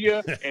luck to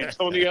you,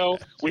 Antonio.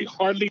 We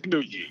hardly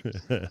knew you.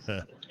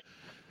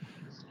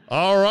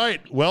 All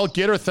right. Well,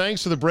 Getter,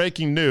 thanks for the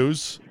breaking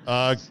news.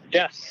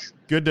 Yes.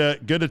 Good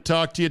to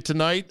talk to you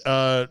tonight.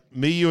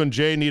 Me, you, and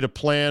Jay need a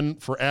plan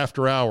for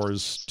after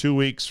hours 2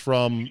 weeks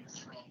from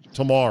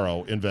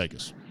tomorrow in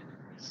Vegas.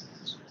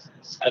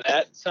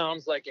 That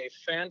sounds like a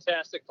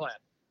fantastic plan.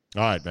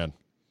 All right, man.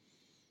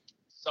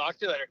 Talk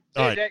to you later.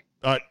 All right.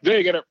 All right. There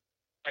you get it.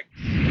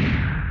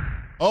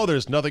 Oh,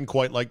 there's nothing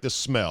quite like the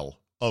smell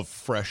of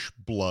fresh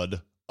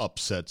blood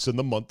upsets in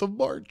the month of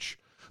March.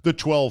 The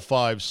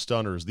 12-5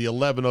 stunners, the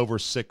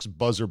 11-6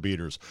 buzzer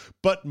beaters.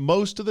 But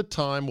most of the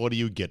time, what do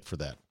you get for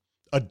that?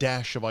 A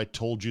dash of I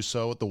told you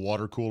so at the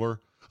water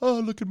cooler. Oh,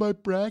 look at my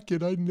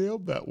bracket. I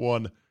nailed that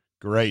one.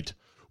 Great.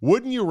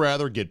 Wouldn't you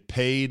rather get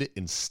paid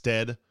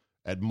instead?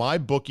 At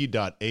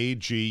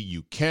mybookie.ag,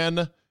 you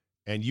can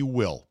and you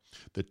will.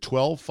 The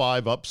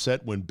 12-5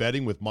 upset when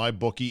betting with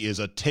MyBookie is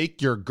a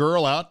take your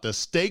girl out to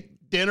steak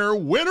dinner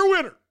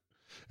winner.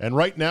 And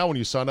right now, when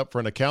you sign up for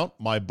an account,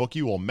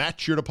 MyBookie will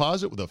match your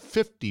deposit with a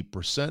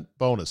 50%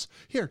 bonus.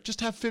 Here, just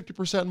have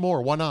 50%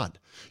 more. Why not?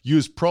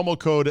 Use promo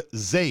code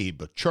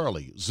ZABE,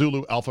 Charlie,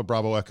 Zulu, Alpha,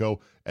 Bravo, Echo,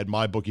 at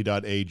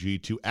mybookie.ag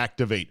to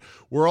activate.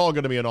 We're all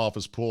going to be in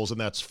office pools,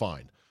 and that's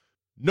fine.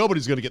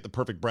 Nobody's going to get the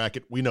perfect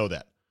bracket. We know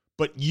that.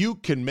 But you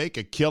can make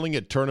a killing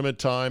at tournament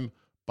time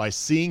by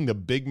seeing the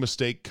big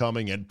mistake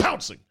coming and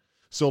pouncing.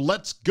 So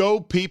let's go,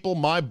 people.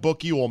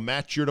 MyBookie will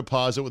match your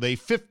deposit with a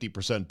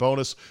 50%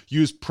 bonus.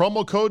 Use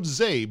promo code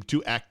ZABE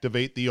to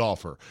activate the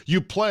offer.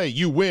 You play,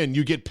 you win,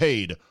 you get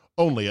paid.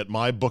 Only at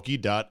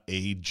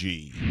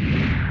mybookie.ag.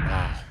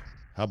 Wow.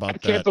 How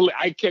about that?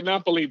 I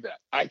cannot believe that.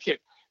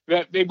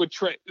 that they would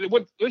trade.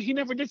 What he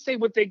never did say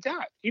what they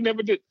got. He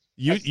never did.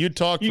 You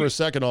talk for a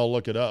second. I'll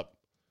look it up.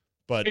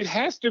 But it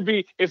has to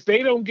be, if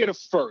they don't get a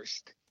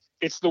first,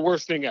 it's the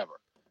worst thing ever.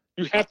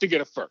 You have to get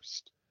a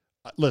first.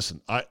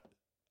 Listen, I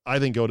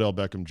think Odell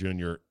Beckham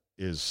Jr.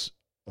 is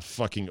a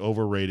fucking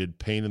overrated,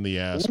 pain in the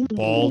ass,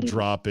 ball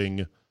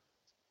dropping,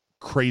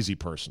 crazy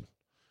person.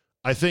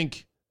 I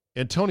think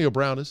Antonio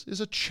Brown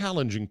is a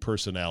challenging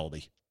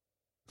personality.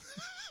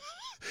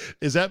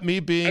 Is that me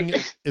being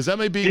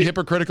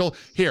hypocritical?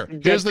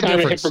 Here's the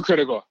difference.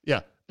 Hypocritical.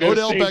 Yeah.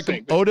 Odell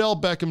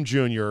Beckham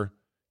Jr.,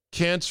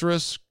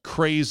 cancerous,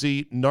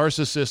 crazy,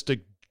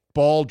 narcissistic,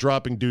 ball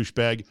dropping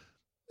douchebag.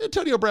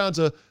 Antonio Brown's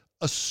a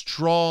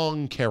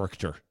strong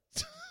character.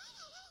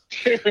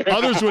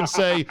 Others would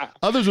say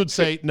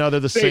no, they're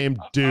the same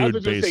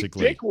dude,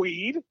 basically.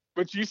 Dickweed,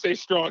 but you say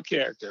strong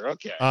character.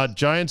 Okay.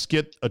 Giants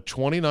get a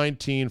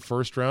 2019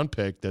 first-round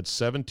pick that's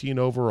 17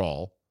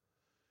 overall,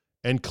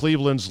 and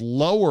Cleveland's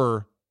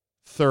lower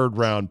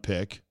third-round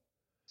pick,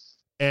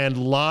 and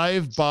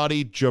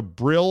live-body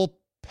Jabril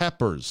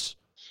Peppers.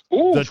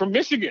 Ooh, from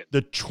Michigan.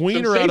 The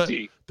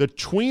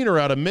tweener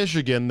out of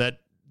Michigan that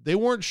they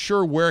weren't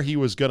sure where he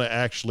was going to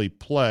actually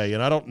play,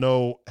 and I don't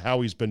know how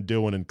he's been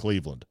doing in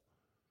Cleveland.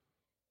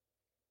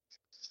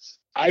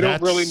 I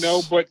don't really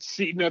know, but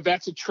see, now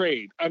that's a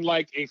trade.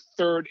 Unlike a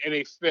third and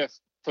a fifth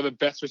for the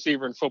best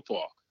receiver in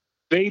football,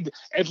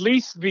 at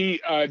least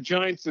the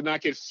Giants did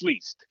not get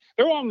fleeced.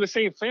 They're all in the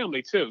same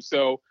family too,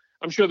 so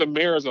I'm sure the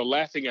Maras are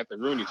laughing at the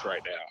Rooneys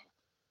right now.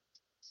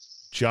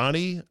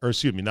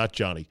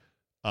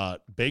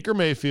 Baker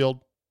Mayfield,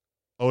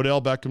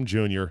 Odell Beckham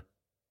Jr.,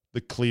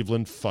 the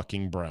Cleveland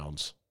fucking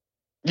Browns.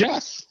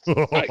 Yes. They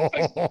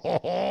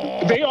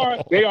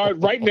are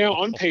right now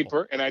on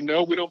paper, and I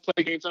know we don't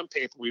play games on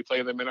paper. We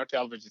play them in our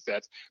television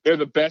sets. They're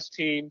the best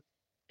team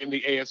in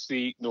the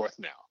AFC North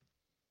now.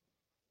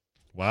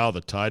 Wow,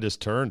 the tide has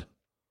turned.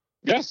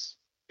 Yes,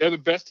 they're the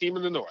best team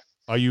in the North.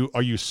 Are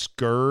you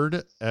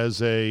scared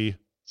as a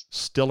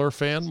Stiller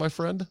fan, my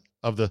friend,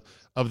 of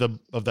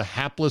the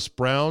hapless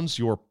Browns,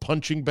 your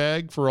punching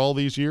bag for all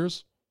these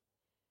years?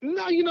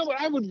 No, you know what?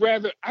 I would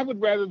rather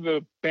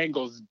the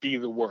Bengals be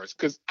the worst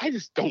because I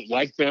just don't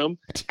like them.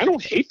 I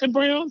don't hate the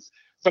Browns,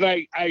 but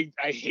I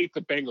hate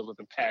the Bengals with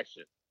a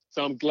passion.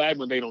 So I'm glad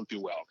when they don't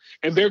do well,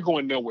 and they're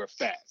going nowhere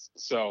fast.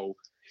 So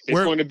it's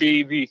going to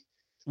be the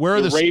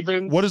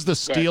Ravens. What is the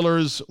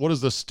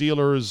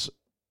Steelers'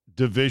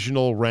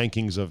 divisional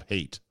rankings of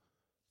hate?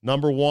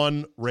 Number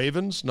 1,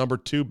 Ravens. Number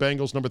 2,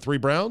 Bengals. Number 3,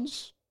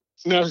 Browns.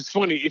 No, it's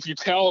funny. If you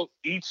tell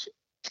each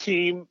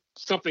team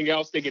something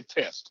else, they get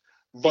pissed.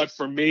 But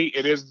for me,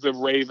 it is the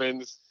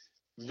Ravens,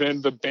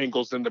 then the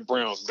Bengals, then the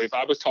Browns. But if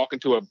I was talking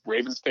to a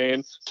Ravens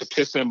fan to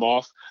piss them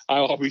off, I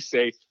always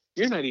say,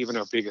 you're not even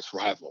our biggest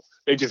rival.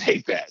 They just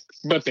hate that.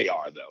 But they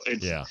are, though.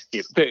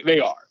 They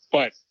are.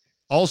 But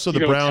also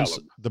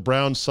the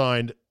Browns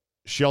signed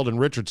Sheldon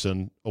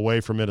Richardson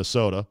away from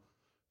Minnesota.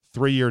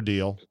 3-year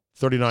deal,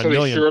 $39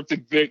 million.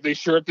 They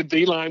sure up the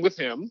D-line with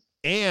him.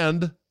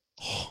 And,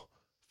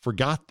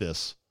 forgot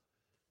this,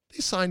 they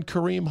signed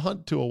Kareem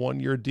Hunt to a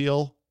 1-year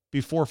deal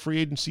before free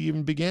agency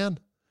even began.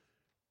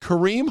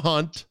 Kareem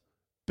Hunt,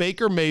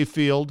 Baker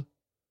Mayfield,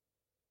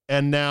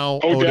 and now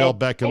Odell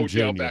Beckham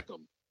Jr.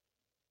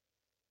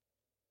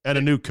 And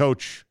a new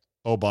coach,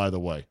 oh, by the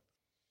way.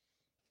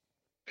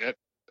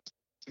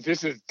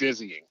 This is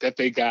dizzying that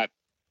they got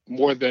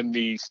more than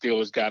the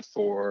Steelers got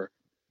for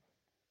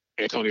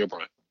Antonio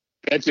Brown.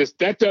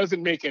 That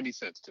doesn't make any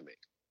sense to me.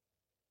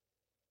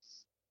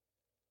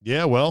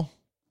 Yeah, well,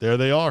 there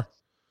they are.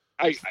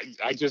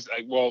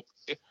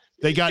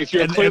 They got if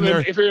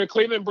you're a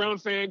Cleveland Brown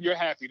fan, you're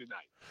happy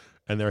tonight.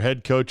 And their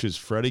head coach is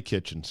Freddie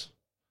Kitchens.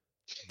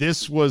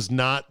 This was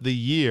not the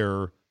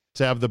year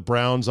to have the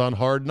Browns on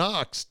Hard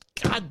Knocks.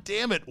 God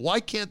damn it.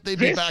 Why can't they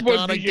be back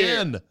on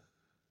again?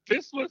 Who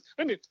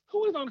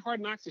was on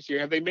Hard Knocks this year?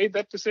 Have they made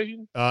that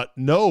decision?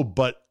 No,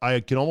 but I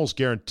can almost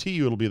guarantee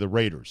you it'll be the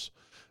Raiders.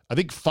 I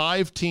think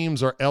 5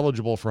 teams are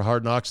eligible for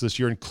Hard Knocks this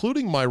year,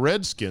 including my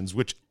Redskins,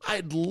 which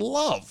I'd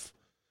love.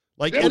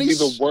 Like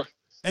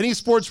any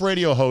sports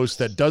radio host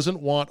that doesn't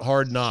want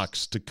Hard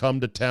Knocks to come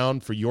to town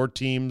for your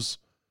team's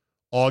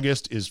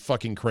August is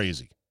fucking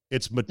crazy.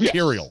 It's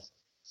material. Yes.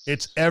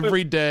 It's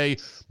every day.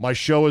 My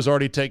show is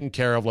already taken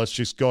care of. Let's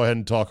just go ahead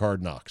and talk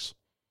Hard Knocks.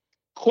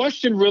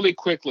 Question really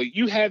quickly.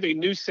 You have a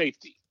new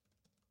safety.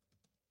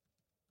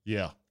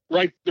 Yeah.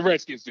 Right? The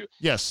Redskins do.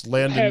 Yes,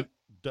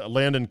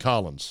 Landon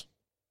Collins.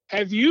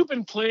 Have you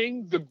been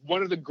playing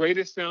one of the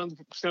greatest sound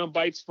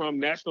bites from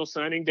National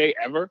Signing Day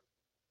ever?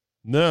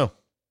 No.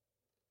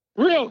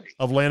 Really?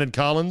 Of Landon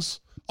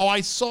Collins? Oh,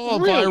 I saw a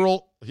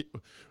viral.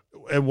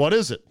 And what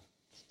is it?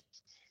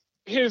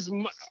 Never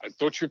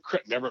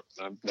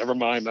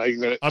mind.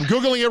 I'm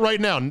Googling it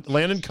right now.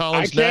 Landon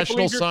Collins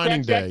National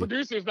Signing Day.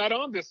 Producer's not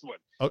on this one.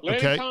 Okay.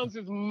 Landon Collins'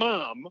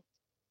 mom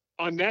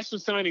on National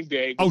Signing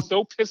Day was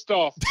so pissed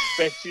off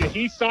that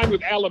he signed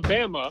with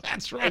Alabama.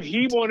 That's right. And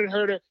she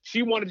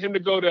wanted him to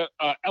go to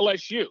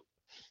LSU.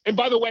 And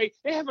by the way,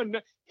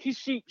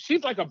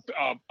 she's like a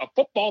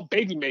football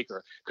baby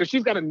maker because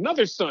she's got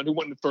another son who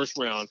went in the first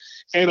round.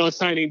 And on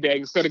signing day,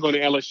 instead of going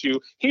to LSU,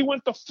 he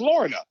went to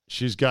Florida.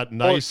 She's got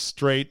nice,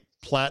 straight,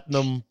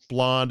 platinum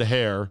blonde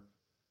hair,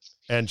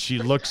 and she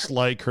looks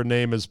like her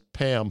name is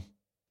Pam.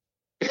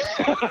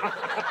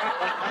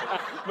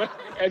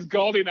 As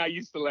Goldie and I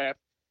used to laugh,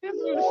 it's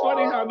really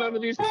funny how none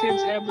of these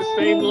kids have the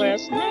same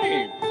last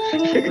name.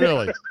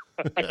 Really?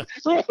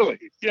 Really,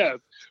 yes.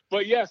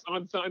 But yes,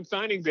 on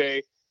signing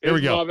day, Here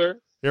we his go. mother.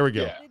 Here we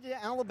go. Yeah.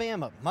 To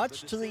Alabama,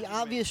 much to the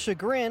obvious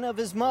chagrin of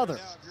his mother.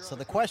 So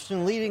the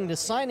question leading to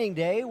signing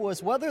day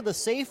was whether the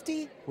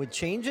safety would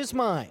change his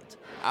mind.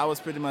 I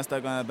was pretty much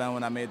stuck on Alabama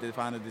when I made the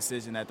final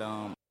decision at the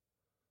All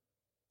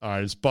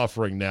right, it's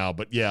buffering now,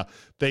 but yeah,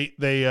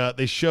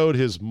 they showed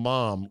his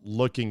mom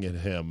looking at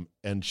him,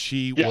 and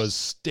she was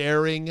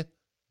staring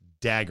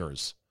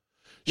daggers.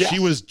 Yes. She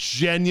was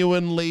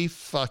genuinely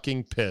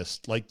fucking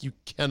pissed. Like, you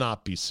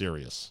cannot be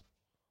serious.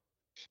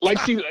 Like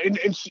she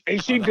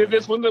did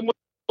this when the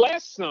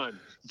last son,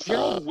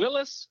 Gerald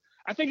Willis.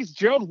 I think it's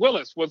Gerald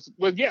Willis was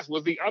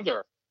the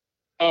other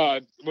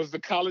was the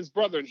Collins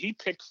brother, and he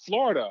picked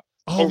Florida.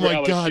 Oh over my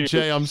LSU. God,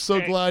 Jay, I'm so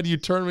glad you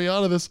turned me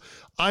on to this.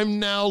 I'm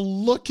now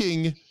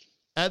looking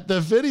at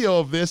the video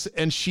of this,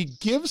 and she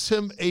gives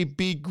him a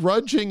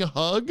begrudging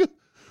hug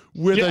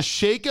with a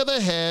shake of the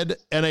head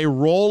and a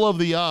roll of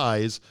the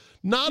eyes,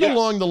 not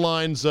along the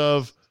lines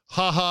of,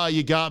 haha,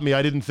 you got me.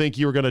 I didn't think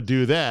you were going to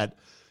do that.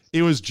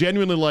 It was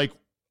genuinely like,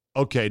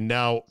 okay,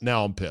 now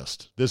I'm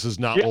pissed. This is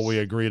not what we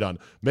agreed on.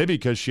 Maybe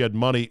because she had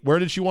money. Where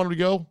did she want him to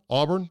go?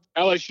 Auburn?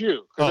 LSU,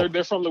 because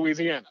they're from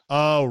Louisiana.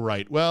 Oh,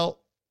 right. Well,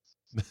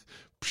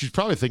 she's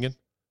probably thinking,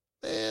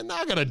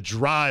 not going to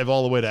drive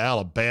all the way to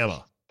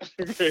Alabama.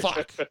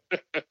 Fuck.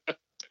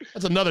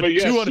 That's another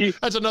 200.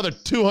 That's another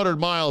 200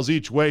 miles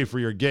each way for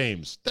your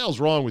games. What the hell's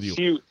wrong with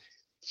you?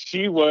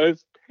 She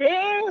was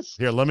pissed.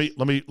 Here, let me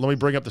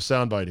bring up the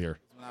soundbite here.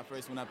 When I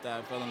first went up there,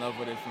 I fell in love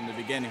with it from the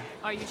beginning.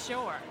 Are you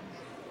sure?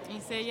 He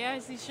said,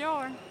 yes, he's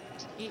sure.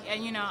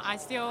 And I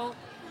still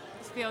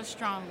feel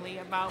strongly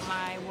about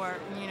my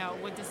work,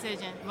 with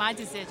my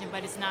decision,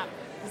 but it's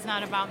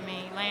not about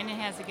me. Landon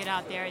has to get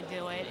out there and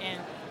do it, and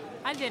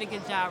I did a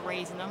good job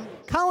raising him.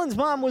 Collins'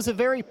 mom was a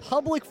very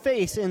public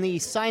face in the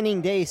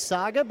signing day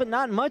saga, but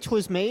not much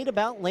was made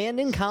about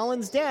Landon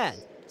Collins' dad.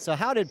 So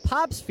how did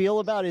Pops feel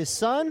about his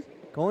son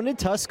going to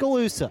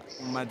Tuscaloosa?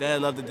 My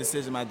dad loved the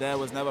decision. My dad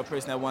was never a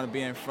person that wanted to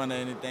be in front of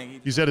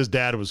anything. He said his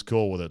dad was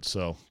cool with it,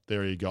 so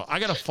there you go. I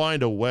got to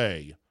find a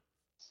way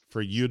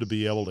for you to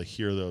be able to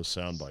hear those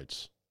sound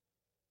bites.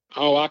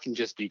 Oh, I can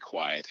just be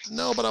quiet.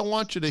 No, but I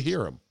want you to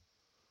hear them.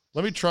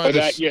 Let me try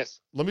this.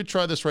 Yes. Let me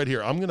try this right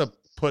here. I'm going to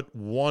put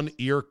one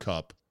ear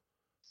cup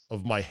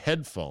of my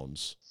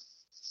headphones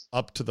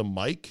up to the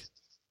mic.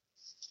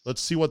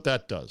 Let's see what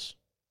that does.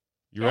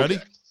 You ready?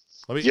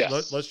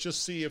 Let's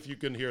just see if you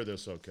can hear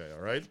this okay,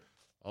 all right?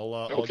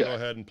 I'll go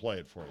ahead and play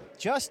it for you.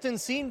 Justin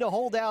seemed to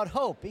hold out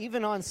hope,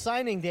 even on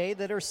signing day,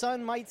 that her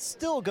son might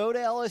still go to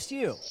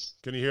LSU.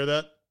 Can you hear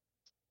that?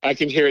 I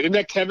can hear it. Isn't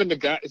that Kevin the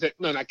guy?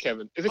 No, not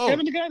Kevin. Is it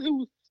Kevin the guy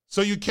who?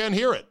 So you can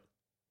hear it?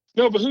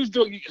 No, but who's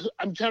doing?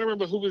 I'm trying to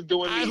remember who was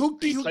doing. Who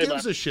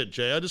gives a shit,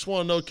 Jay? I just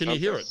want to know. Can you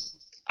hear it?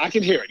 I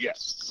can hear it.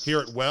 Yes. Hear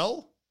it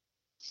well?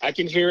 I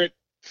can hear it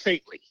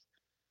faintly.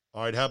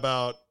 All right. How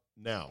about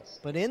now?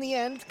 But in the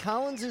end,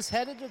 Collins is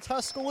headed to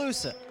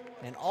Tuscaloosa,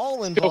 and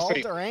all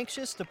involved are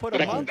anxious to put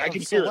a month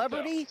of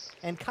celebrity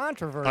and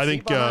controversy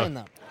behind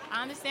them.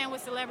 I understand what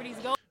celebrities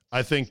go.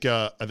 I think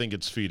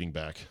it's feeding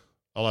back.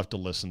 I'll have to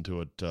listen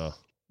to it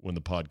when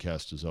the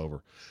podcast is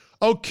over.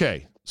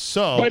 Okay,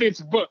 so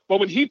but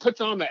when he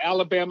puts on the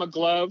Alabama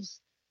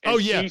gloves,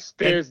 and she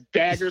stares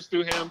daggers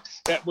through him,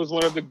 that was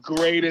one of the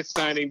greatest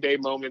signing day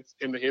moments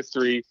in the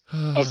history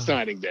of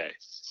signing day.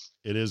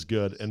 It is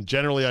good, and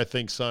generally, I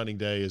think signing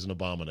day is an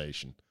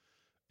abomination.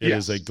 It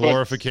is a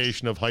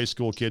glorification of high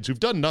school kids who've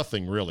done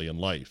nothing really in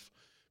life,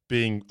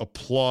 being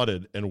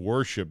applauded and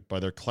worshipped by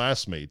their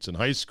classmates in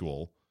high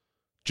school,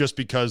 just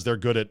because they're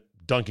good at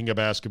dunking a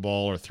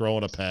basketball or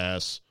throwing a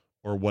pass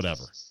or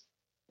whatever.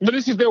 But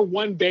this is their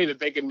one day that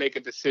they can make a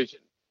decision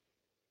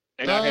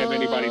and not have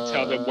anybody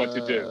tell them what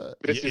to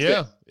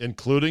do.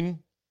 Including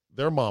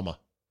their mama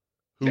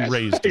who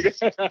raised them.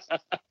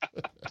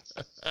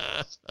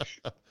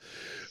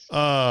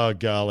 Oh,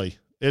 golly.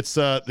 This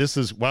Odell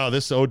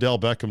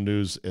Beckham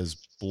news has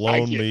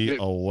blown me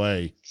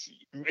away.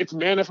 It's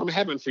manna from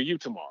heaven for you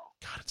tomorrow.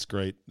 God, it's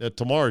great.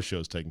 Tomorrow's show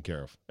is taken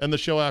care of. And the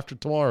show after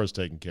tomorrow is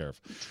taken care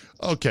of.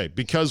 Okay,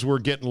 because we're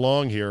getting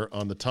long here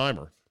on the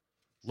timer,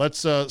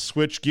 let's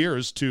switch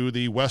gears to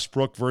the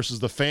Westbrook versus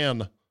the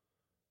Fan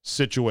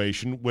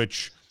situation,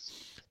 which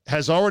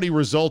has already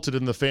resulted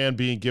in the Fan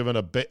being given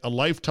a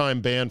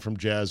lifetime ban from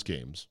Jazz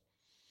games.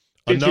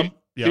 Did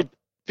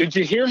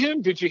you hear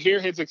him? Did you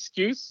hear his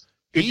excuse?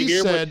 He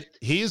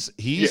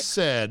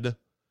said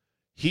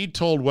he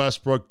told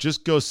Westbrook,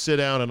 just go sit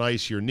down and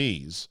ice your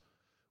knees.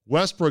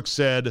 Westbrook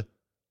said,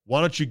 why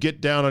don't you get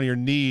down on your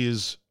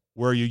knees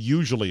where you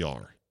usually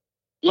are?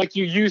 Like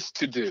you used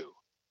to do.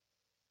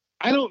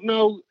 I don't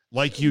know.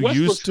 Like you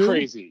Westbrook's used to?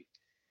 Crazy.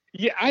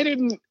 Yeah, I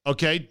didn't.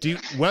 Okay,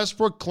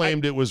 Westbrook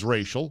claimed it was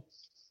racial.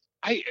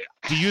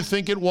 Do you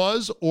think it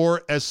was?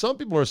 Or as some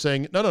people are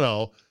saying,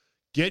 no,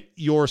 get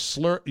your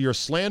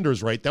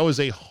slanders right. That was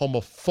a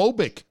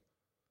homophobic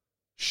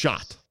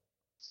shot.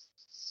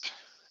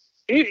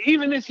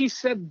 Even if he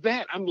said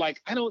that, I'm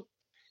like, I don't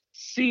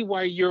see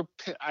why this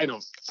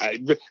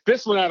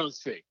one I don't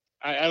see.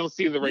 I don't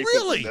see the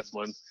racism in this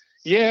one.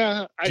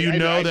 Yeah. Do you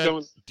know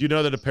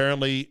that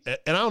apparently,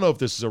 and I don't know if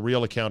this is a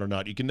real account or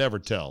not, you can never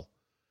tell,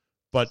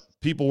 but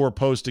people were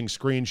posting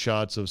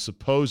screenshots of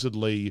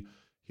supposedly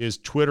his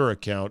Twitter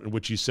account in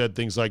which he said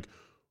things like,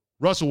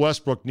 Russell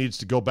Westbrook needs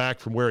to go back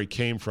from where he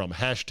came from,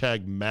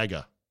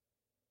 #MAGA.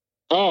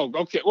 Oh,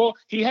 okay. Well,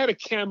 he had a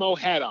camo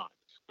hat on,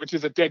 which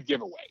is a dead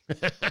giveaway.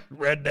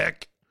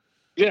 Redneck.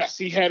 Yes,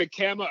 he had a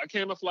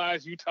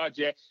camouflage Utah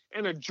Jazz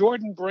and a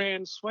Jordan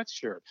brand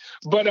sweatshirt.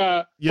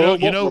 But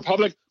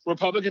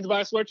Republicans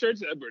buy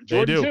sweatshirts. Jordan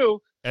they do.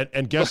 Too.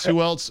 And guess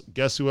who else?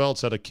 Guess who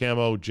else had a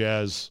camo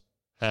Jazz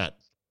hat?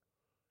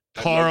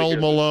 Karl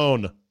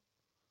Malone.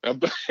 Karl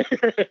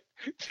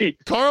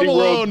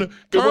Malone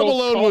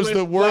was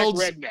the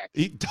world's redneck.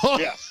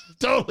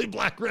 Totally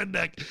black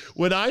redneck.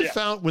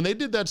 When they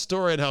did that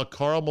story on how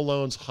Karl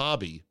Malone's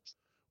hobby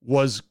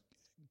was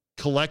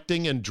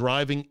collecting and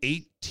driving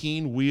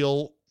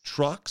 18-wheel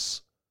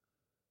trucks,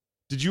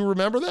 did you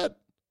remember that?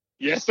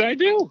 Yes, I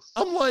do.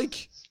 I'm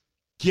like,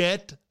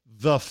 get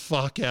the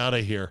fuck out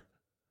of here.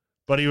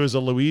 But he was a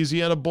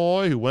Louisiana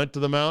boy who went to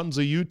the mountains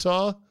of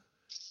Utah,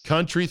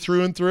 country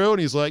through and through,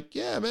 and he's like,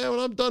 yeah, man, when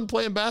I'm done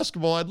playing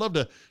basketball, I'd love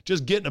to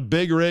just get in a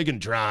big rig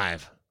and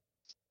drive.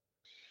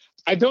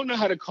 I don't know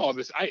how to call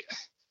this.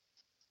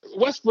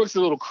 Westbrook's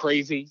a little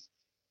crazy.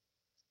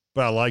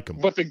 But I like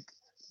him.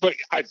 But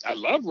I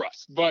love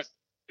Russ. But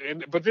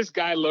this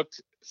guy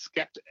looked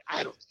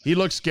skeptical. He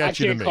looked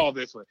sketchy to me. I can't call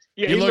this one.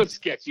 Yeah, he looked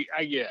sketchy.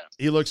 Yeah.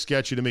 He looked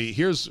sketchy to me.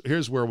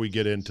 Here's where we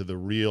get into the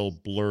real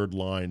blurred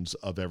lines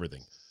of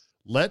everything.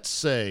 Let's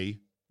say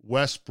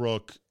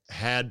Westbrook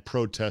had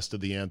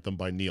protested the anthem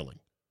by kneeling,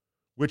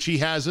 which he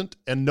hasn't,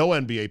 and no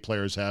NBA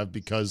players have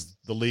because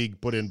the league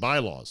put in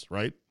bylaws,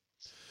 right?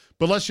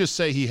 But let's just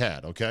say he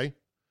had, okay?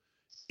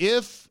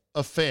 If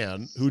a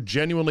fan who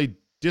genuinely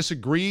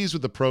disagrees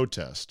with the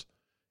protest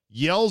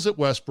yells at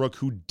Westbrook,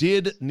 who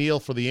did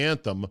kneel for the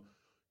anthem,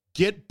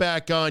 get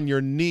back on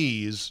your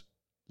knees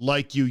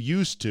like you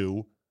used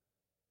to,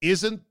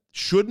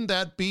 shouldn't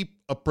that be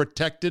a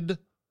protected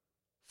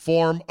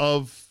form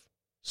of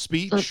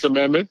speech? First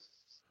Amendment.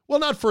 Well,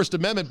 not First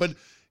Amendment, but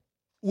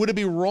would it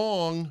be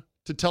wrong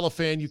to tell a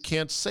fan you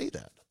can't say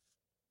that?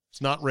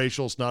 It's not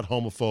racial. It's not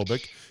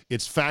homophobic.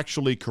 It's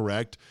factually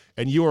correct.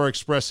 And you are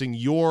expressing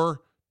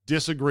your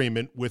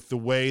disagreement with the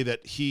way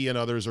that he and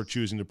others are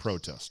choosing to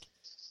protest.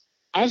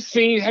 Have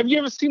you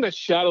ever seen a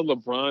shot of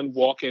LeBron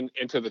walking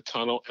into the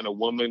tunnel and a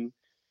woman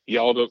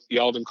yelled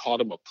and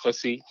called him a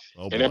pussy?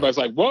 And everybody's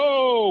like,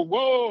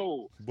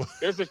 whoa,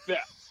 there's a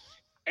theft.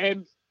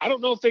 And I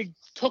don't know if they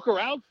took her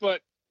out, but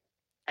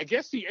I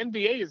guess the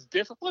NBA is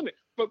different.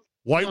 But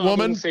white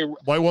woman,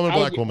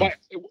 black woman.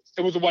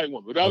 It was a white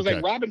woman. But I was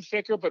like Robin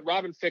Thicke, but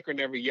Robin Thicke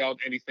never yelled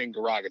anything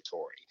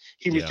derogatory.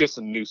 He was just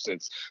a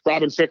nuisance.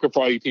 Robin Thicke,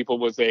 for all you people,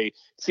 was a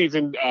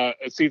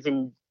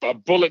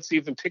bullet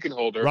season ticket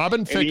holder.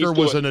 Robin Thicke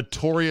was a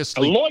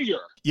notoriously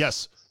lawyer.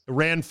 Yes,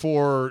 ran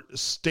for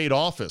state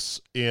office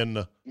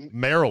in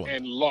Maryland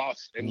and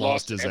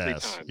lost his every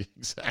ass. time.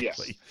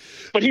 Exactly. Yes.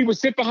 But he would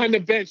sit behind the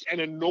bench and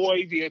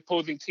annoy the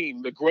opposing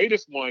team. The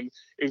greatest one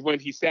is when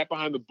he sat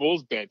behind the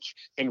Bulls bench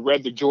and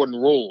read the Jordan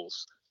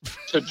rules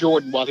to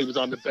Jordan while he was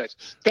on the bench.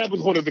 That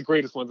was one of the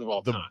greatest ones of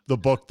all time. The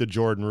book, The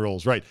Jordan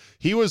Rules. Right.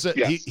 He was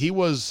he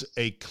was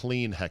a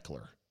clean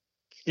heckler.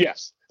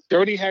 Yes.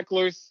 Dirty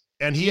hecklers.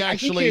 And he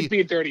can't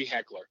be a dirty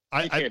heckler.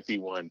 He can't be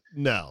one.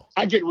 No.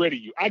 I get rid of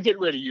you.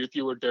 if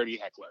you were a dirty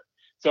heckler.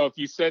 So if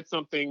you said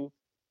something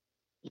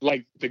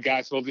like the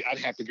guy supposedly, I'd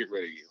have to get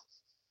rid of you.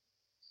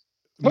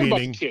 What about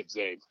the kids,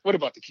 Abe? What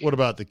about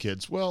the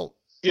kids? Well,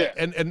 yeah.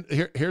 And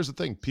here's the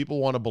thing. People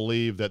want to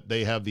believe that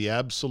they have the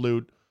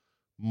absolute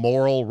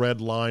moral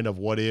red line of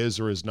what is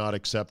or is not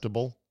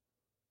acceptable.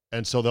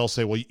 And so they'll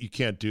say, well, you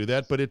can't do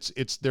that. But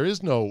there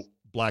is no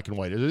black and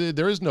white.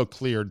 There is no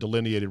clear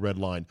delineated red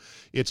line.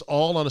 It's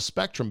all on a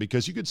spectrum,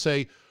 because you could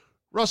say,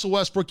 Russell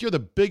Westbrook, you're the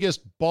biggest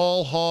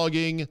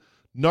ball-hogging,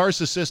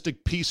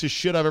 narcissistic piece of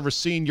shit I've ever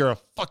seen. You're a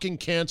fucking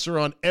cancer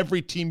on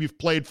every team you've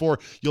played for.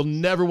 You'll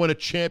never win a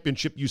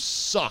championship. You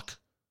suck.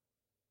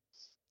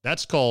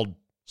 That's called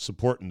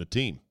supporting the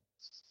team.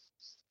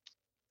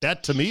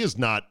 That, to me, is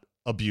not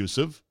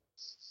abusive.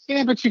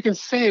 Yeah, but you can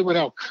say it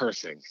without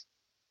cursing.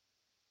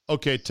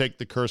 Okay, take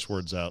the curse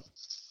words out.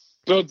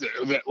 Well,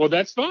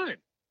 that's fine.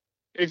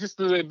 It's just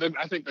I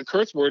think the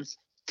curse words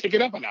take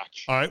it up a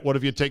notch. All right, what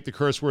if you take the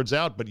curse words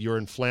out, but you're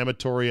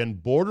inflammatory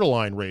and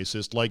borderline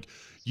racist? Like,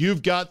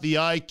 you've got the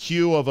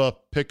IQ of a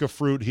pick a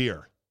fruit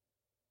here.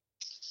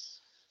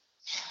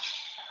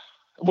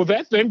 Well,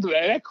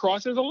 that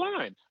crosses a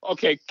line.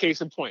 Okay, case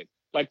in point.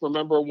 Like,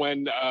 remember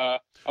when I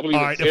believe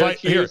all right,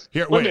 Syracuse.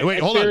 Wait,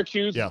 hold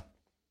Syracuse, on. Yeah,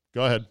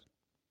 go ahead.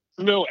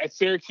 No, at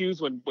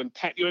Syracuse when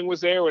Pat Ewing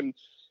was there, when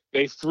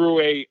they threw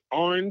a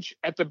orange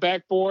at the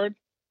backboard,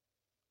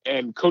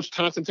 and Coach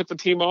Thompson took the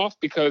team off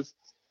because,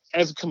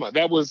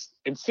 that was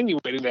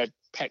insinuating that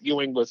Pat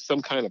Ewing was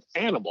some kind of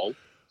animal.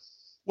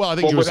 Well, I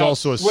think it was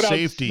also a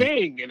safety.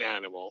 Saying an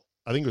animal.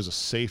 I think it was a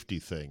safety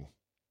thing.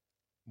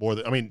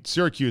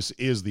 Syracuse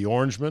is the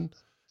Orangemen,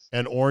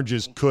 and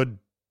oranges could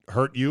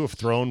hurt you if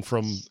thrown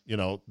from,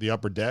 the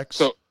upper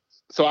decks.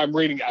 So I've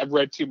read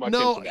too much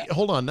into that.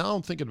 Hold on. Now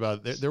I'm thinking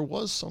about it. There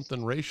was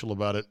something racial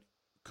about it.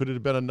 Could it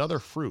have been another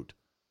fruit?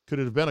 Could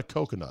it have been a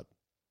coconut?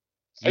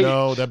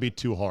 No, that'd be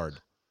too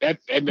hard.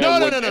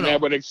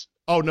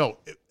 No.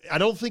 I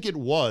don't think it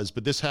was,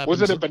 but this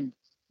happens. Was it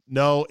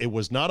No, it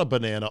was not a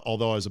banana,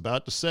 although I was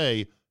about to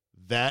say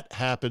that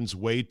happens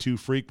way too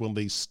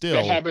frequently still.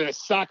 That happened at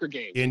soccer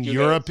games. In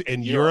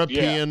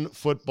European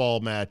football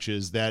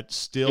matches, that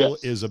still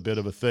is a bit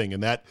of a thing,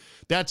 and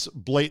that's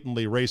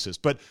blatantly racist.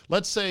 But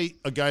let's say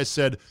a guy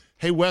said,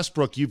 "Hey,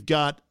 Westbrook, you've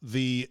got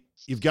the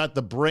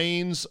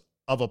brains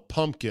of a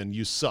pumpkin.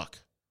 You suck."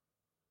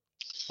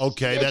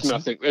 Okay, that's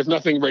nothing. There's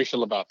nothing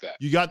racial about that.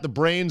 You got the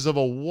brains of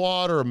a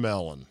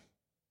watermelon.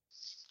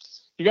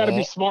 You got to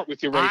be smart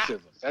with your racism.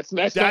 That's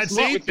not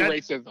smart with your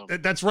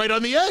racism. That's right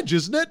on the edge,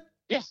 isn't it?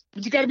 Yes,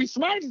 but you got to be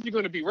smart if you're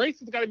going to be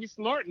racist. You got to be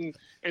smart and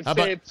how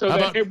say it so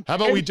how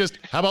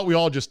about we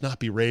all just not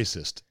be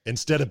racist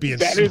instead of being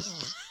smart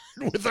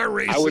with our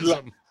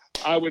racism?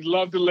 I would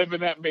love to live in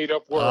that made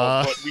up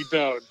world, but we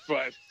don't.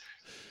 But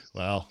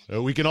well,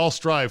 we can all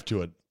strive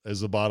to it.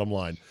 Is the bottom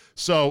line.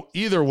 So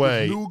either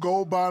way, new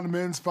Gold Bond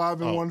Men's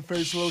 5-in-1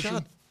 face lotion.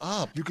 Shut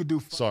up. You could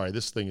do. Sorry,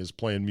 this thing is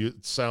playing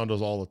sound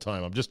all the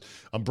time.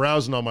 I'm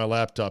browsing on my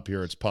laptop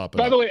here. It's popping.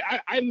 By the way,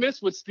 I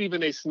missed what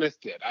Stephen A. Smith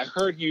did. I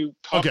heard you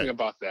talking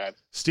about that.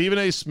 Stephen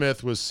A.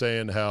 Smith was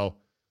saying how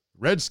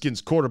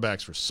Redskins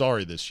quarterbacks were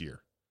sorry this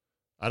year.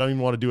 I don't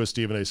even want to do a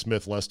Stephen A.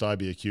 Smith lest I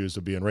be accused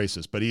of being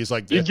racist. But he's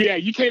like, you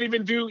can't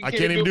even do. I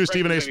can't even do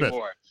Stephen A. Smith.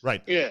 Anymore.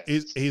 Right. Yeah.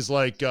 He's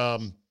like.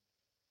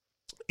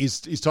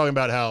 He's talking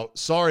about how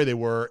sorry they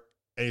were,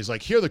 and he's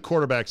like, here are the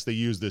quarterbacks they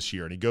used this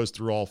year, and he goes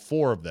through all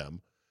four of them,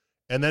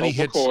 and then he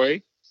hits.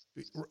 McCoy.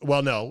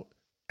 Well, no,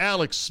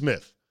 Alex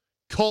Smith,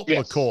 Colt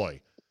McCoy,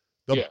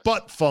 the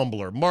butt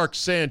fumbler, Mark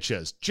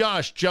Sanchez,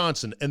 Josh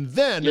Johnson, and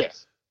then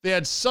they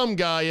had some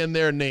guy in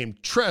there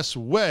named Tress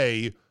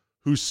Way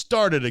who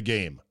started a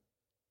game.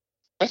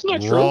 That's not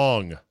true.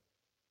 Wrong.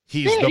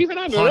 He's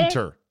the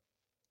punter.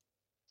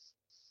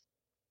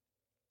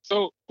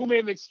 So who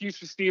made an excuse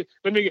for Steve?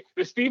 The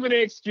Stephen A.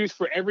 excuse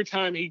for every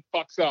time he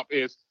fucks up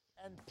is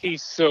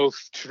he's so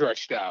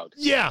stretched out.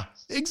 Yeah,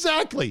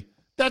 exactly.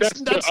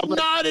 That's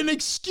not an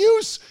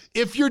excuse.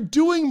 If you're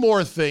doing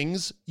more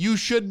things, you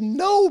should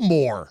know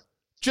more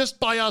just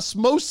by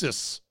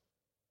osmosis.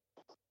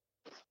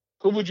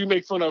 Who would you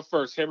make fun of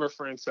first, him or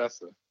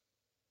Francesa?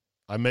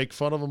 I make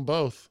fun of them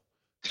both.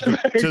 To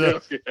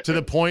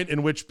the point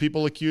in which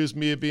people accuse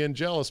me of being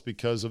jealous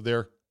because of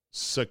their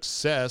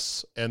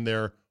success and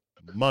their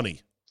money.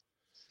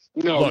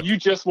 No, look, you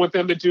just want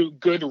them to do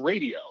good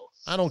radio.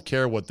 I don't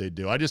care what they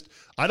do.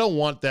 I don't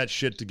want that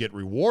shit to get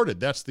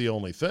rewarded. That's the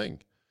only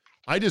thing.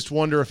 I just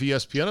wonder if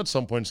ESPN at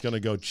some point is going to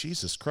go,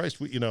 Jesus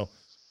Christ, we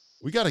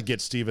got to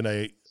get Stephen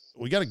A.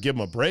 We got to give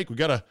him a break. We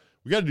got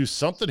to do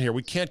something here.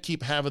 We can't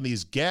keep having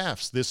these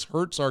gaffes. This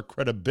hurts our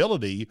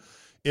credibility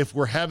if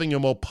we're having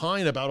him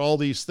opine about all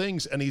these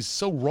things, and he's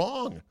so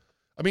wrong.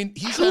 I mean,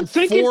 he's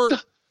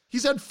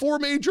had four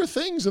major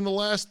things in the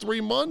last 3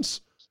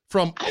 months.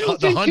 From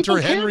the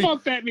Hunter Henry. I don't care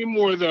about that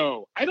anymore,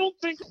 though. I don't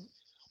think.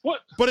 What?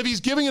 But if he's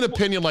giving an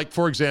opinion, like,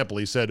 for example,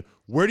 he said,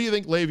 where do you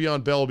think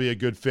Le'Veon Bell will be a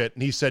good fit?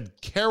 And he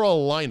said,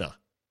 Carolina.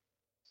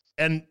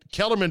 And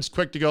Kellerman's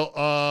quick to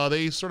go,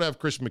 they sort of have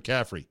Christian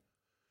McCaffrey.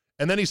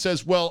 And then he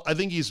says, well, I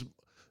think he's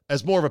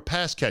as more of a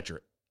pass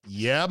catcher.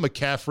 Yeah,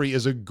 McCaffrey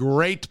is a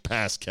great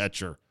pass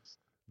catcher.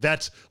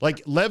 That's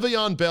like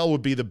Le'Veon Bell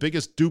would be the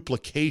biggest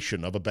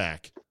duplication of a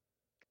back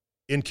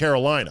in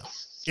Carolina.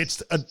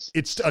 It's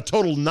a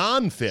total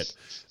non-fit.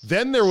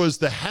 Then there was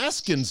the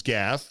Haskins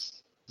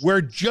gaffe, where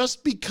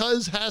just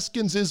because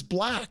Haskins is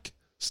black,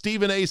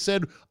 Stephen A.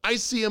 said, I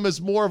see him as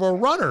more of a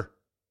runner.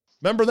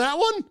 Remember that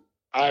one?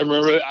 I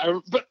remember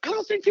that. But I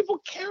don't think people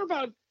care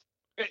about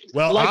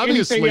well, like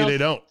obviously they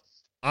don't.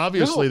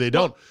 Obviously they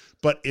don't.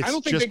 But it's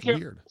just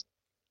weird.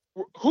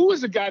 Who is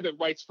the guy that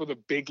writes for the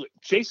big league?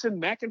 Jason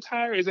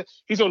McIntyre?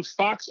 He's on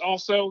Fox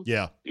also?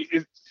 Yeah.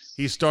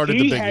 He started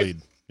the big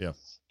lead. Yeah.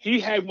 He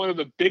had one of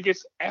the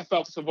biggest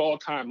F-ups of all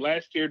time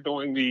last year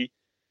during the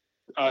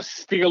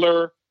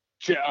Steeler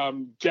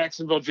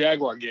Jacksonville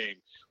Jaguar game.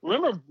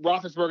 Remember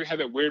Roethlisberger had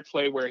that weird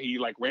play where he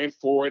ran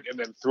forward and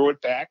then threw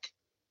it back?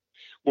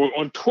 Well,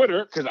 on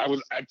Twitter, because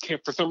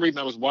for some reason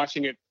I was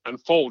watching it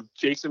unfold,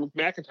 Jason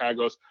McIntyre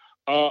goes,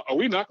 are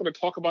we not going to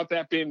talk about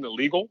that being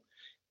illegal?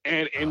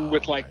 And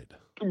with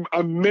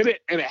a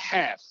minute and a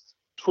half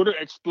Twitter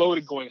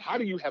exploded going, how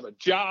do you have a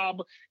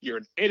job? You're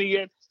an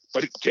idiot.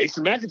 But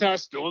Jason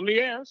McIntyre's still in the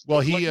air. Well,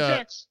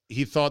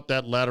 he thought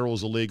that lateral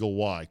was illegal.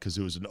 Why? Because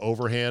it was an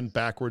overhand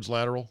backwards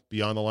lateral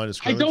beyond the line of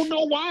scrimmage? I don't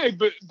know why,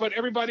 but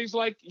everybody's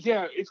like,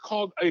 yeah, it's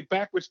called a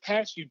backwards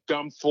pass, you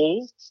dumb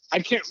fool.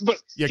 I can't,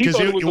 but yeah, he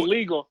thought it was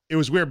illegal. It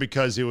was weird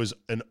because it was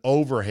an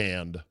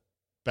overhand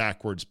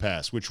backwards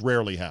pass, which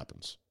rarely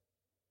happens.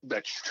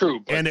 That's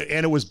true. But, and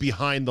it was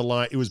behind the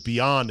line. It was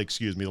beyond,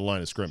 the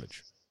line of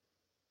scrimmage.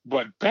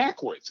 But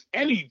backwards,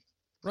 any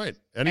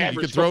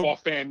average football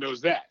fan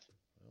knows that.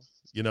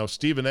 You know,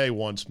 Stephen A.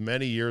 once,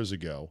 many years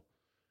ago,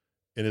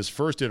 in his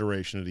first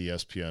iteration of the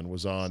ESPN,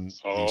 was on the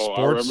sports.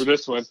 I remember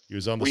this one. He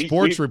was on the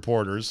sports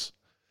reporters.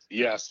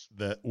 Yes.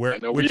 I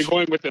know where you're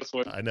going with this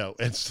one. I know.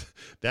 It's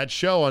that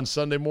show on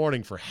Sunday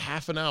morning for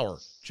half an hour,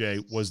 Jay,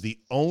 was the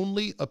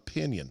only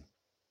opinion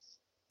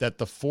that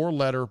the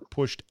 4-letter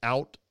pushed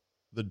out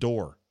the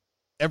door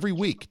every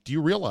week. Do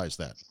you realize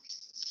that?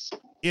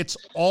 It's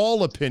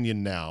all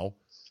opinion now.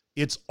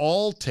 It's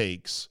all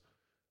takes.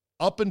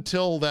 Up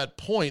until that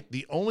point,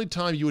 the only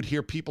time you would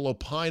hear people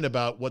opine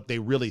about what they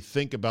really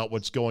think about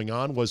what's going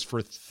on was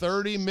for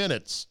 30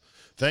 minutes,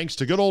 thanks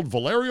to good old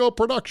Valerio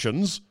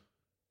Productions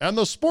and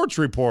the sports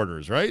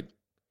reporters, right?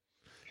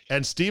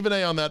 And Stephen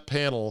A. on that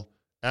panel,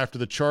 after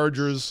the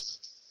Chargers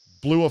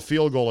blew a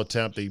field goal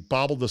attempt, they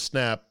bobbled the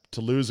snap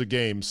to lose a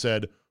game,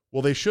 said,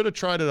 well, they should have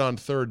tried it on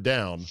 3rd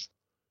down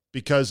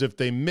because if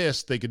they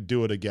missed, they could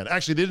do it again.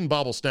 Actually, they didn't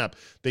bobble snap.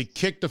 They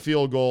kicked the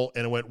field goal,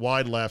 and it went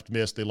wide left,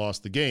 missed. They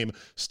lost the game.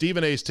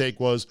 Stephen A.'s take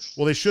was,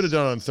 well, they should have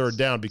done it on 3rd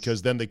down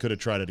because then they could have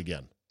tried it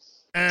again.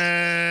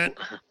 And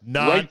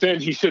right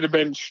then, he should have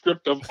been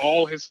stripped of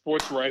all his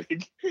sports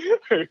writing.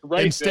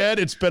 Instead,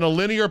 it's been a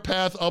linear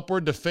path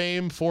upward to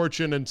fame,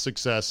 fortune, and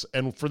success.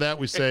 And for that,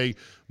 we say,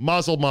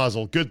 mazel,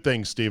 mazel. Good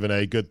things, Stephen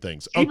A., good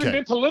things. Okay. Even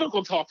did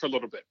political talk for a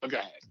little bit. But go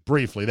ahead.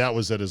 Briefly. That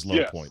was at his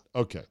low point.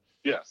 Okay.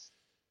 Yes.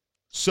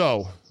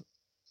 So,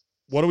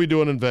 what are we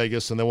doing in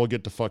Vegas? And then we'll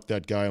get to fuck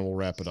that guy and we'll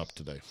wrap it up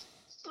today.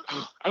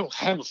 I don't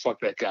have a fuck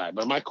that guy.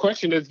 But my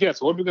question is,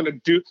 yes, what are we going to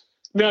do?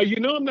 Now, you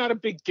know I'm not a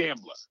big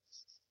gambler.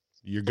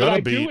 You're going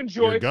to be.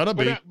 You're going to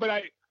be. But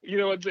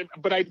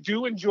I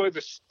do enjoy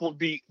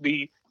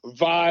the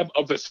vibe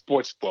of the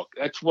sports book.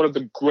 That's one of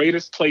the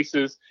greatest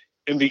places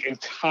in the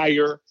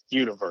entire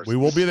universe. We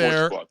will be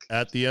there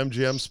at the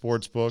MGM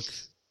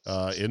Sportsbook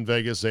in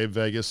Vegas, Abe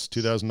Vegas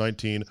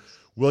 2019.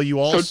 Will you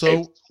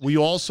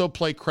also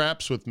play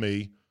craps with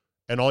me?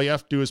 And all you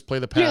have to do is play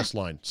the pass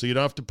line. So you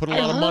don't have to put a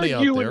lot of money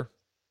out there.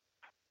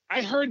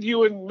 I heard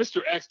you and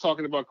Mr. X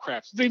talking about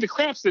craps. The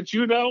craps that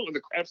you know and the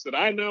craps that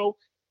I know,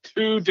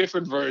 2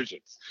 different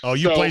versions. Oh,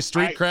 you play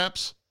street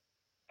craps?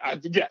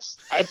 Yes.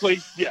 I play,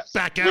 yes.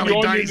 Back alley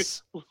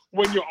dice.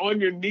 When you're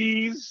on your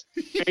knees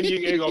and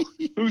you go,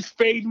 who's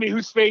fade me?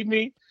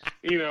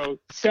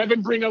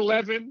 7 bring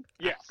 11.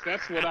 Yes,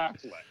 that's what I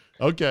play.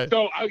 Okay.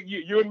 So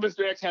you and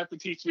Mr. X have to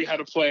teach me how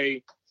to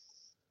play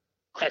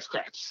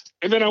craps.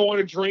 And then I want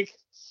to drink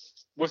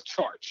with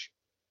charge.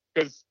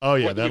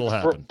 That'll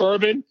happen.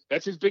 Bourbon,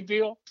 that's his big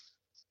deal.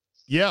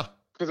 Yeah.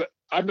 Because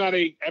I'm not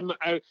a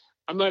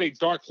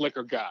dark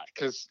liquor guy.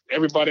 Because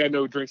everybody I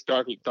know who drinks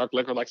dark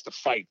liquor likes to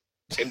fight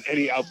in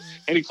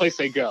any place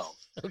they go.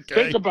 Okay.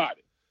 Think about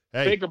it.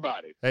 Think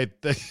about it. Hey,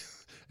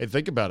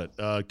 think about it.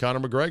 Conor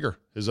McGregor,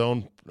 his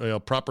own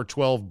proper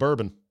 12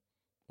 bourbon.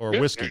 Or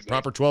whiskey,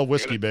 proper 12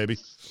 whiskey, baby.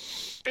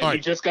 And he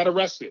just got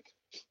arrested.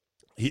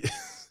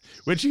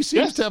 Which he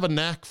seems to have a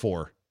knack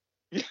for.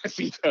 Yes,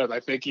 he does. I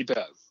think he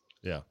does.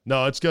 Yeah.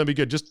 No, it's going to be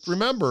good. Just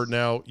remember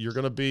now, you're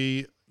going to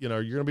be,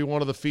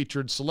 one of the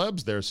featured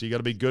celebs there, so you got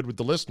to be good with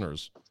the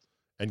listeners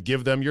and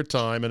give them your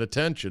time and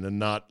attention and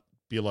not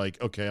be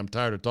like, okay, I'm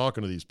tired of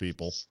talking to these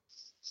people.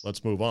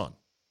 Let's move on.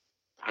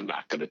 I'm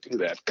not going to do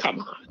that.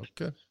 Come on.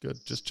 Okay,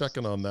 good. Just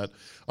checking on that.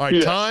 All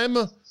right, time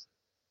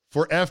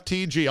for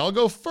FTG. I'll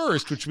go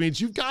first, which means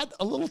you've got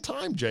a little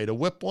time, Jay, to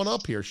whip one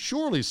up here.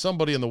 Surely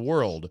somebody in the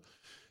world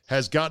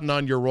has gotten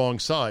on your wrong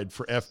side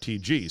for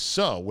FTG.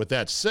 So, with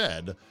that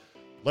said,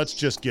 let's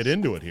just get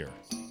into it here.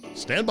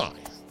 Stand by.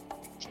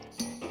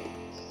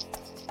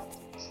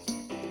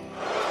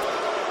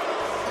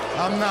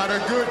 I'm not a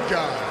good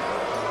guy.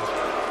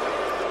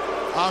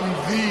 I'm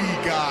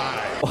the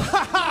guy.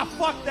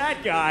 Fuck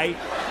that guy.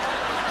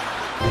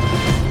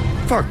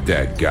 Fuck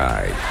that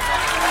guy.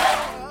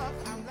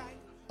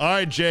 All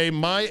right, Jay,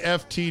 my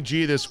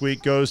FTG this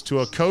week goes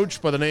to a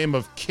coach by the name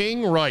of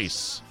King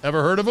Rice.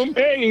 Ever heard of him?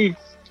 Hey,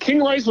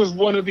 King Rice was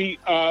one of the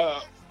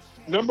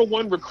number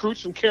 1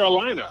 recruits from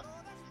Carolina.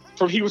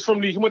 He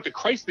went to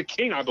Christ the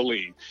King, I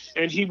believe,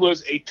 and he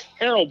was a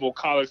terrible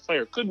college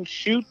player. Couldn't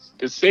shoot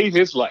to save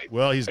his life.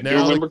 Well, he's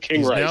now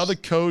the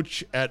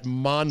coach at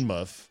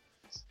Monmouth,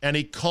 and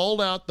he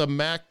called out the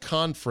MAC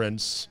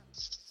conference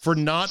for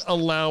not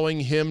allowing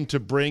him to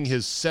bring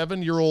his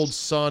 7-year-old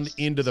son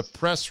into the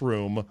press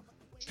room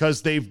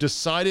because they've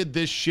decided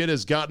this shit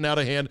has gotten out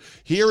of hand.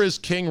 Here is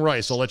King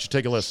Rice. I'll let you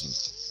take a listen.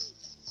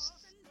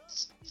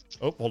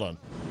 Oh, hold on.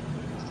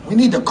 We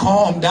need to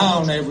calm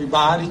down,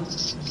 everybody,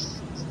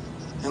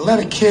 and let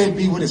a kid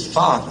be with his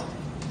father.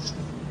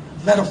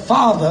 let a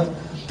father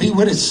be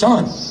with his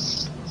son.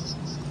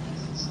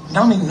 You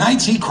know how many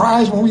nights he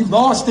cries when we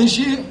lost this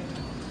year?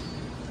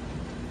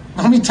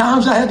 How many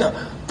times I had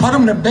to put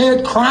him to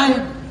bed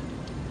crying?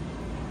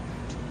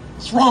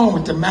 What's wrong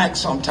with the Mac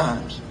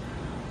sometimes?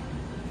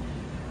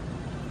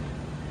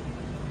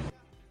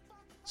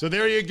 So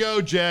there you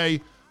go,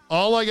 Jay.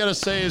 All I got to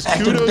say is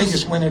After kudos. the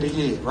biggest win of the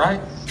year, right?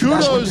 Kudos.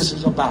 That's what this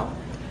is about.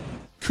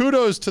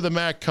 Kudos to the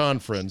MAC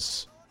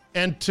conference.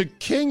 And to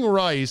King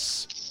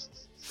Rice,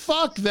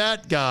 fuck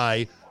that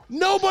guy.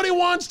 Nobody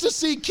wants to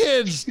see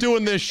kids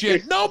doing this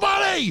shit.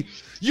 Nobody!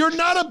 You're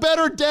not a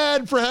better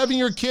dad for having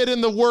your kid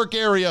in the work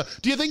area.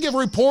 Do you think if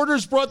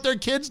reporters brought their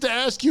kids to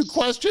ask you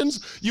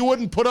questions, you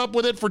wouldn't put up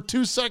with it for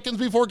 2 seconds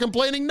before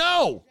complaining?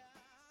 No!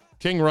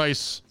 King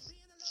Rice,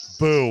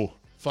 boo.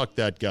 Fuck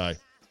that guy.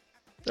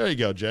 There you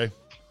go, Jay.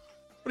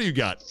 What do you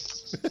got?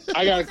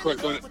 I got a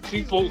quick one.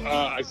 People,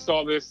 I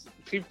saw this.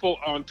 People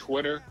on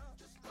Twitter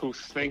who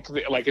think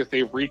that, like, if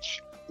they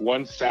reach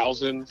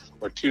 1,000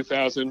 or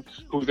 2,000,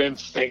 who then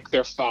thank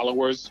their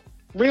followers.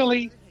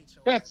 Really?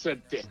 That's a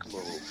dick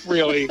move.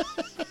 Really?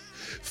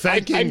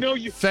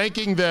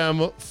 Thanking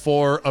them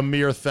for a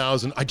mere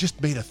 1,000. I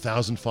just made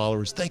 1,000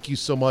 followers. Thank you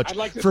so much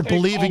for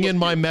believing in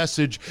my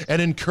message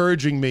and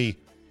encouraging me.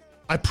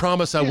 I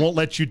promise I won't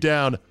let you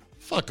down.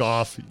 Fuck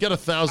off. You got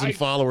 1,000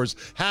 followers.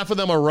 Half of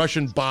them are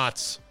Russian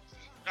bots.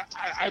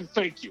 I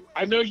thank you.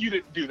 I know you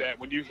didn't do that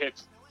when you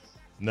hit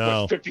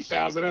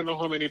 50,000. I don't know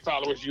how many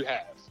followers you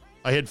have.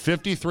 I hit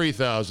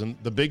 53,000.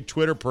 The big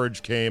Twitter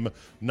purge came,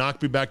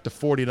 knocked me back to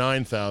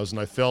 49,000.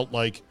 I felt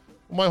like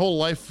my whole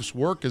life's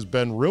work has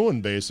been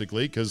ruined,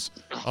 basically, because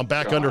I'm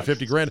back under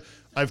 50 grand.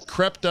 I've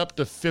crept up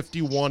to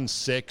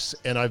 51.6,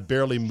 and I've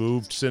barely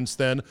moved since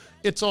then.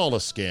 It's all a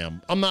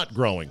scam. I'm not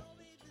growing.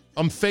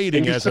 I'm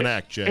fading as an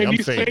act, Jay. I'm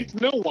fading.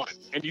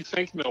 And you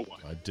thank no one.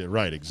 I did.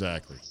 Right,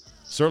 exactly.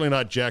 Certainly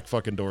not Jack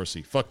fucking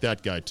Dorsey. Fuck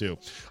that guy, too.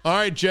 All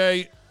right,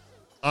 Jay.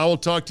 I will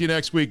talk to you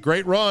next week.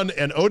 Great run.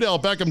 And Odell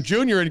Beckham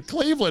Jr. in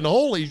Cleveland.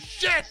 Holy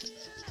shit.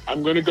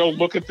 I'm going to go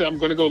look at the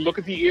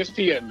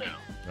ESPN now.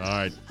 All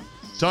right.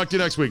 Talk to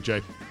you next week,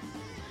 Jay.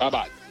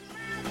 Bye-bye.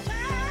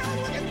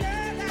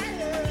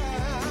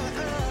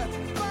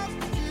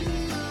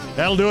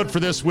 That'll do it for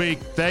this week.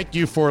 Thank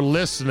you for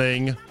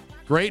listening.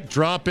 Great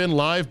drop-in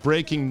live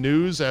breaking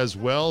news as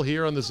well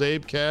here on the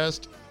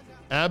Zabecast.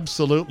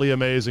 Absolutely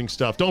amazing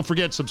stuff. Don't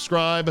forget,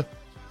 subscribe,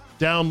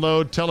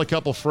 download, tell a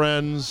couple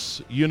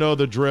friends. You know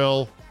the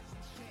drill.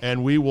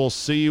 And we will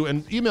see you.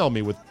 And email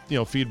me with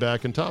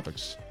feedback and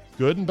topics,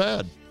 good and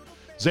bad.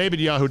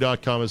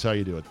 Zabe@yahoo.com is how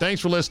you do it.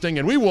 Thanks for listening,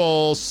 and we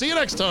will see you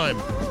next time.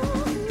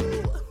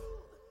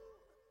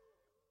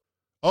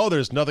 Oh,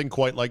 there's nothing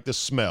quite like the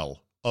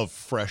smell of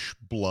fresh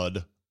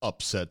blood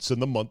upsets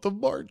in the month of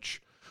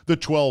March. The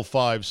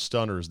 12-5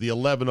 stunners, the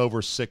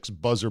 11/6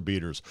 buzzer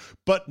beaters.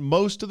 But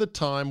most of the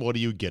time, what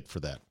do you get for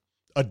that?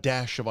 A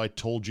dash of I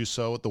told you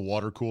so at the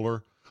water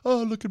cooler?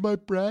 Oh, look at my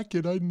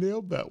bracket. I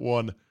nailed that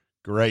one.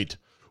 Great.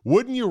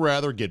 Wouldn't you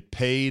rather get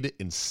paid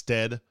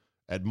instead?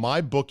 At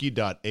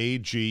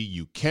mybookie.ag,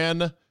 you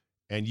can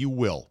and you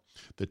will.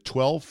 The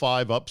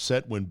 12-5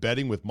 upset when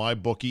betting with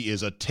MyBookie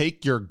is a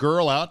take your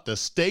girl out to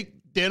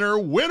steak dinner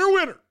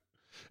winner.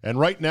 And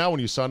right now,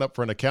 when you sign up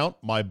for an account,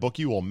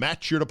 MyBookie will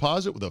match your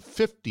deposit with a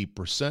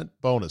 50%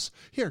 bonus.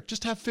 Here,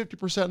 just have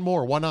 50%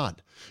 more. Why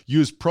not?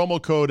 Use promo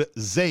code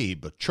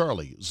ZABE,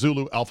 Charlie,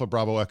 Zulu, Alpha,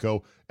 Bravo,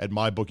 Echo, at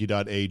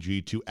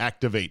mybookie.ag to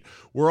activate.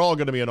 We're all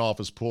going to be in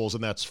office pools,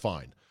 and that's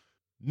fine.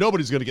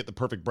 Nobody's going to get the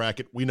perfect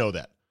bracket. We know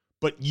that.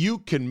 But you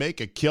can make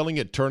a killing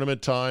at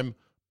tournament time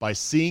by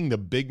seeing the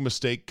big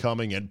mistake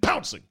coming and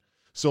pouncing.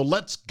 So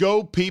let's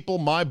go, people.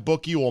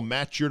 MyBookie will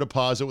match your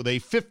deposit with a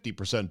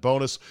 50%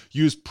 bonus.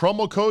 Use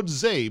promo code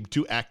ZABE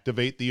to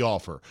activate the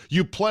offer.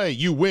 You play,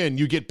 you win,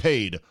 you get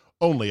paid.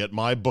 Only at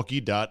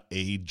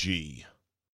mybookie.ag.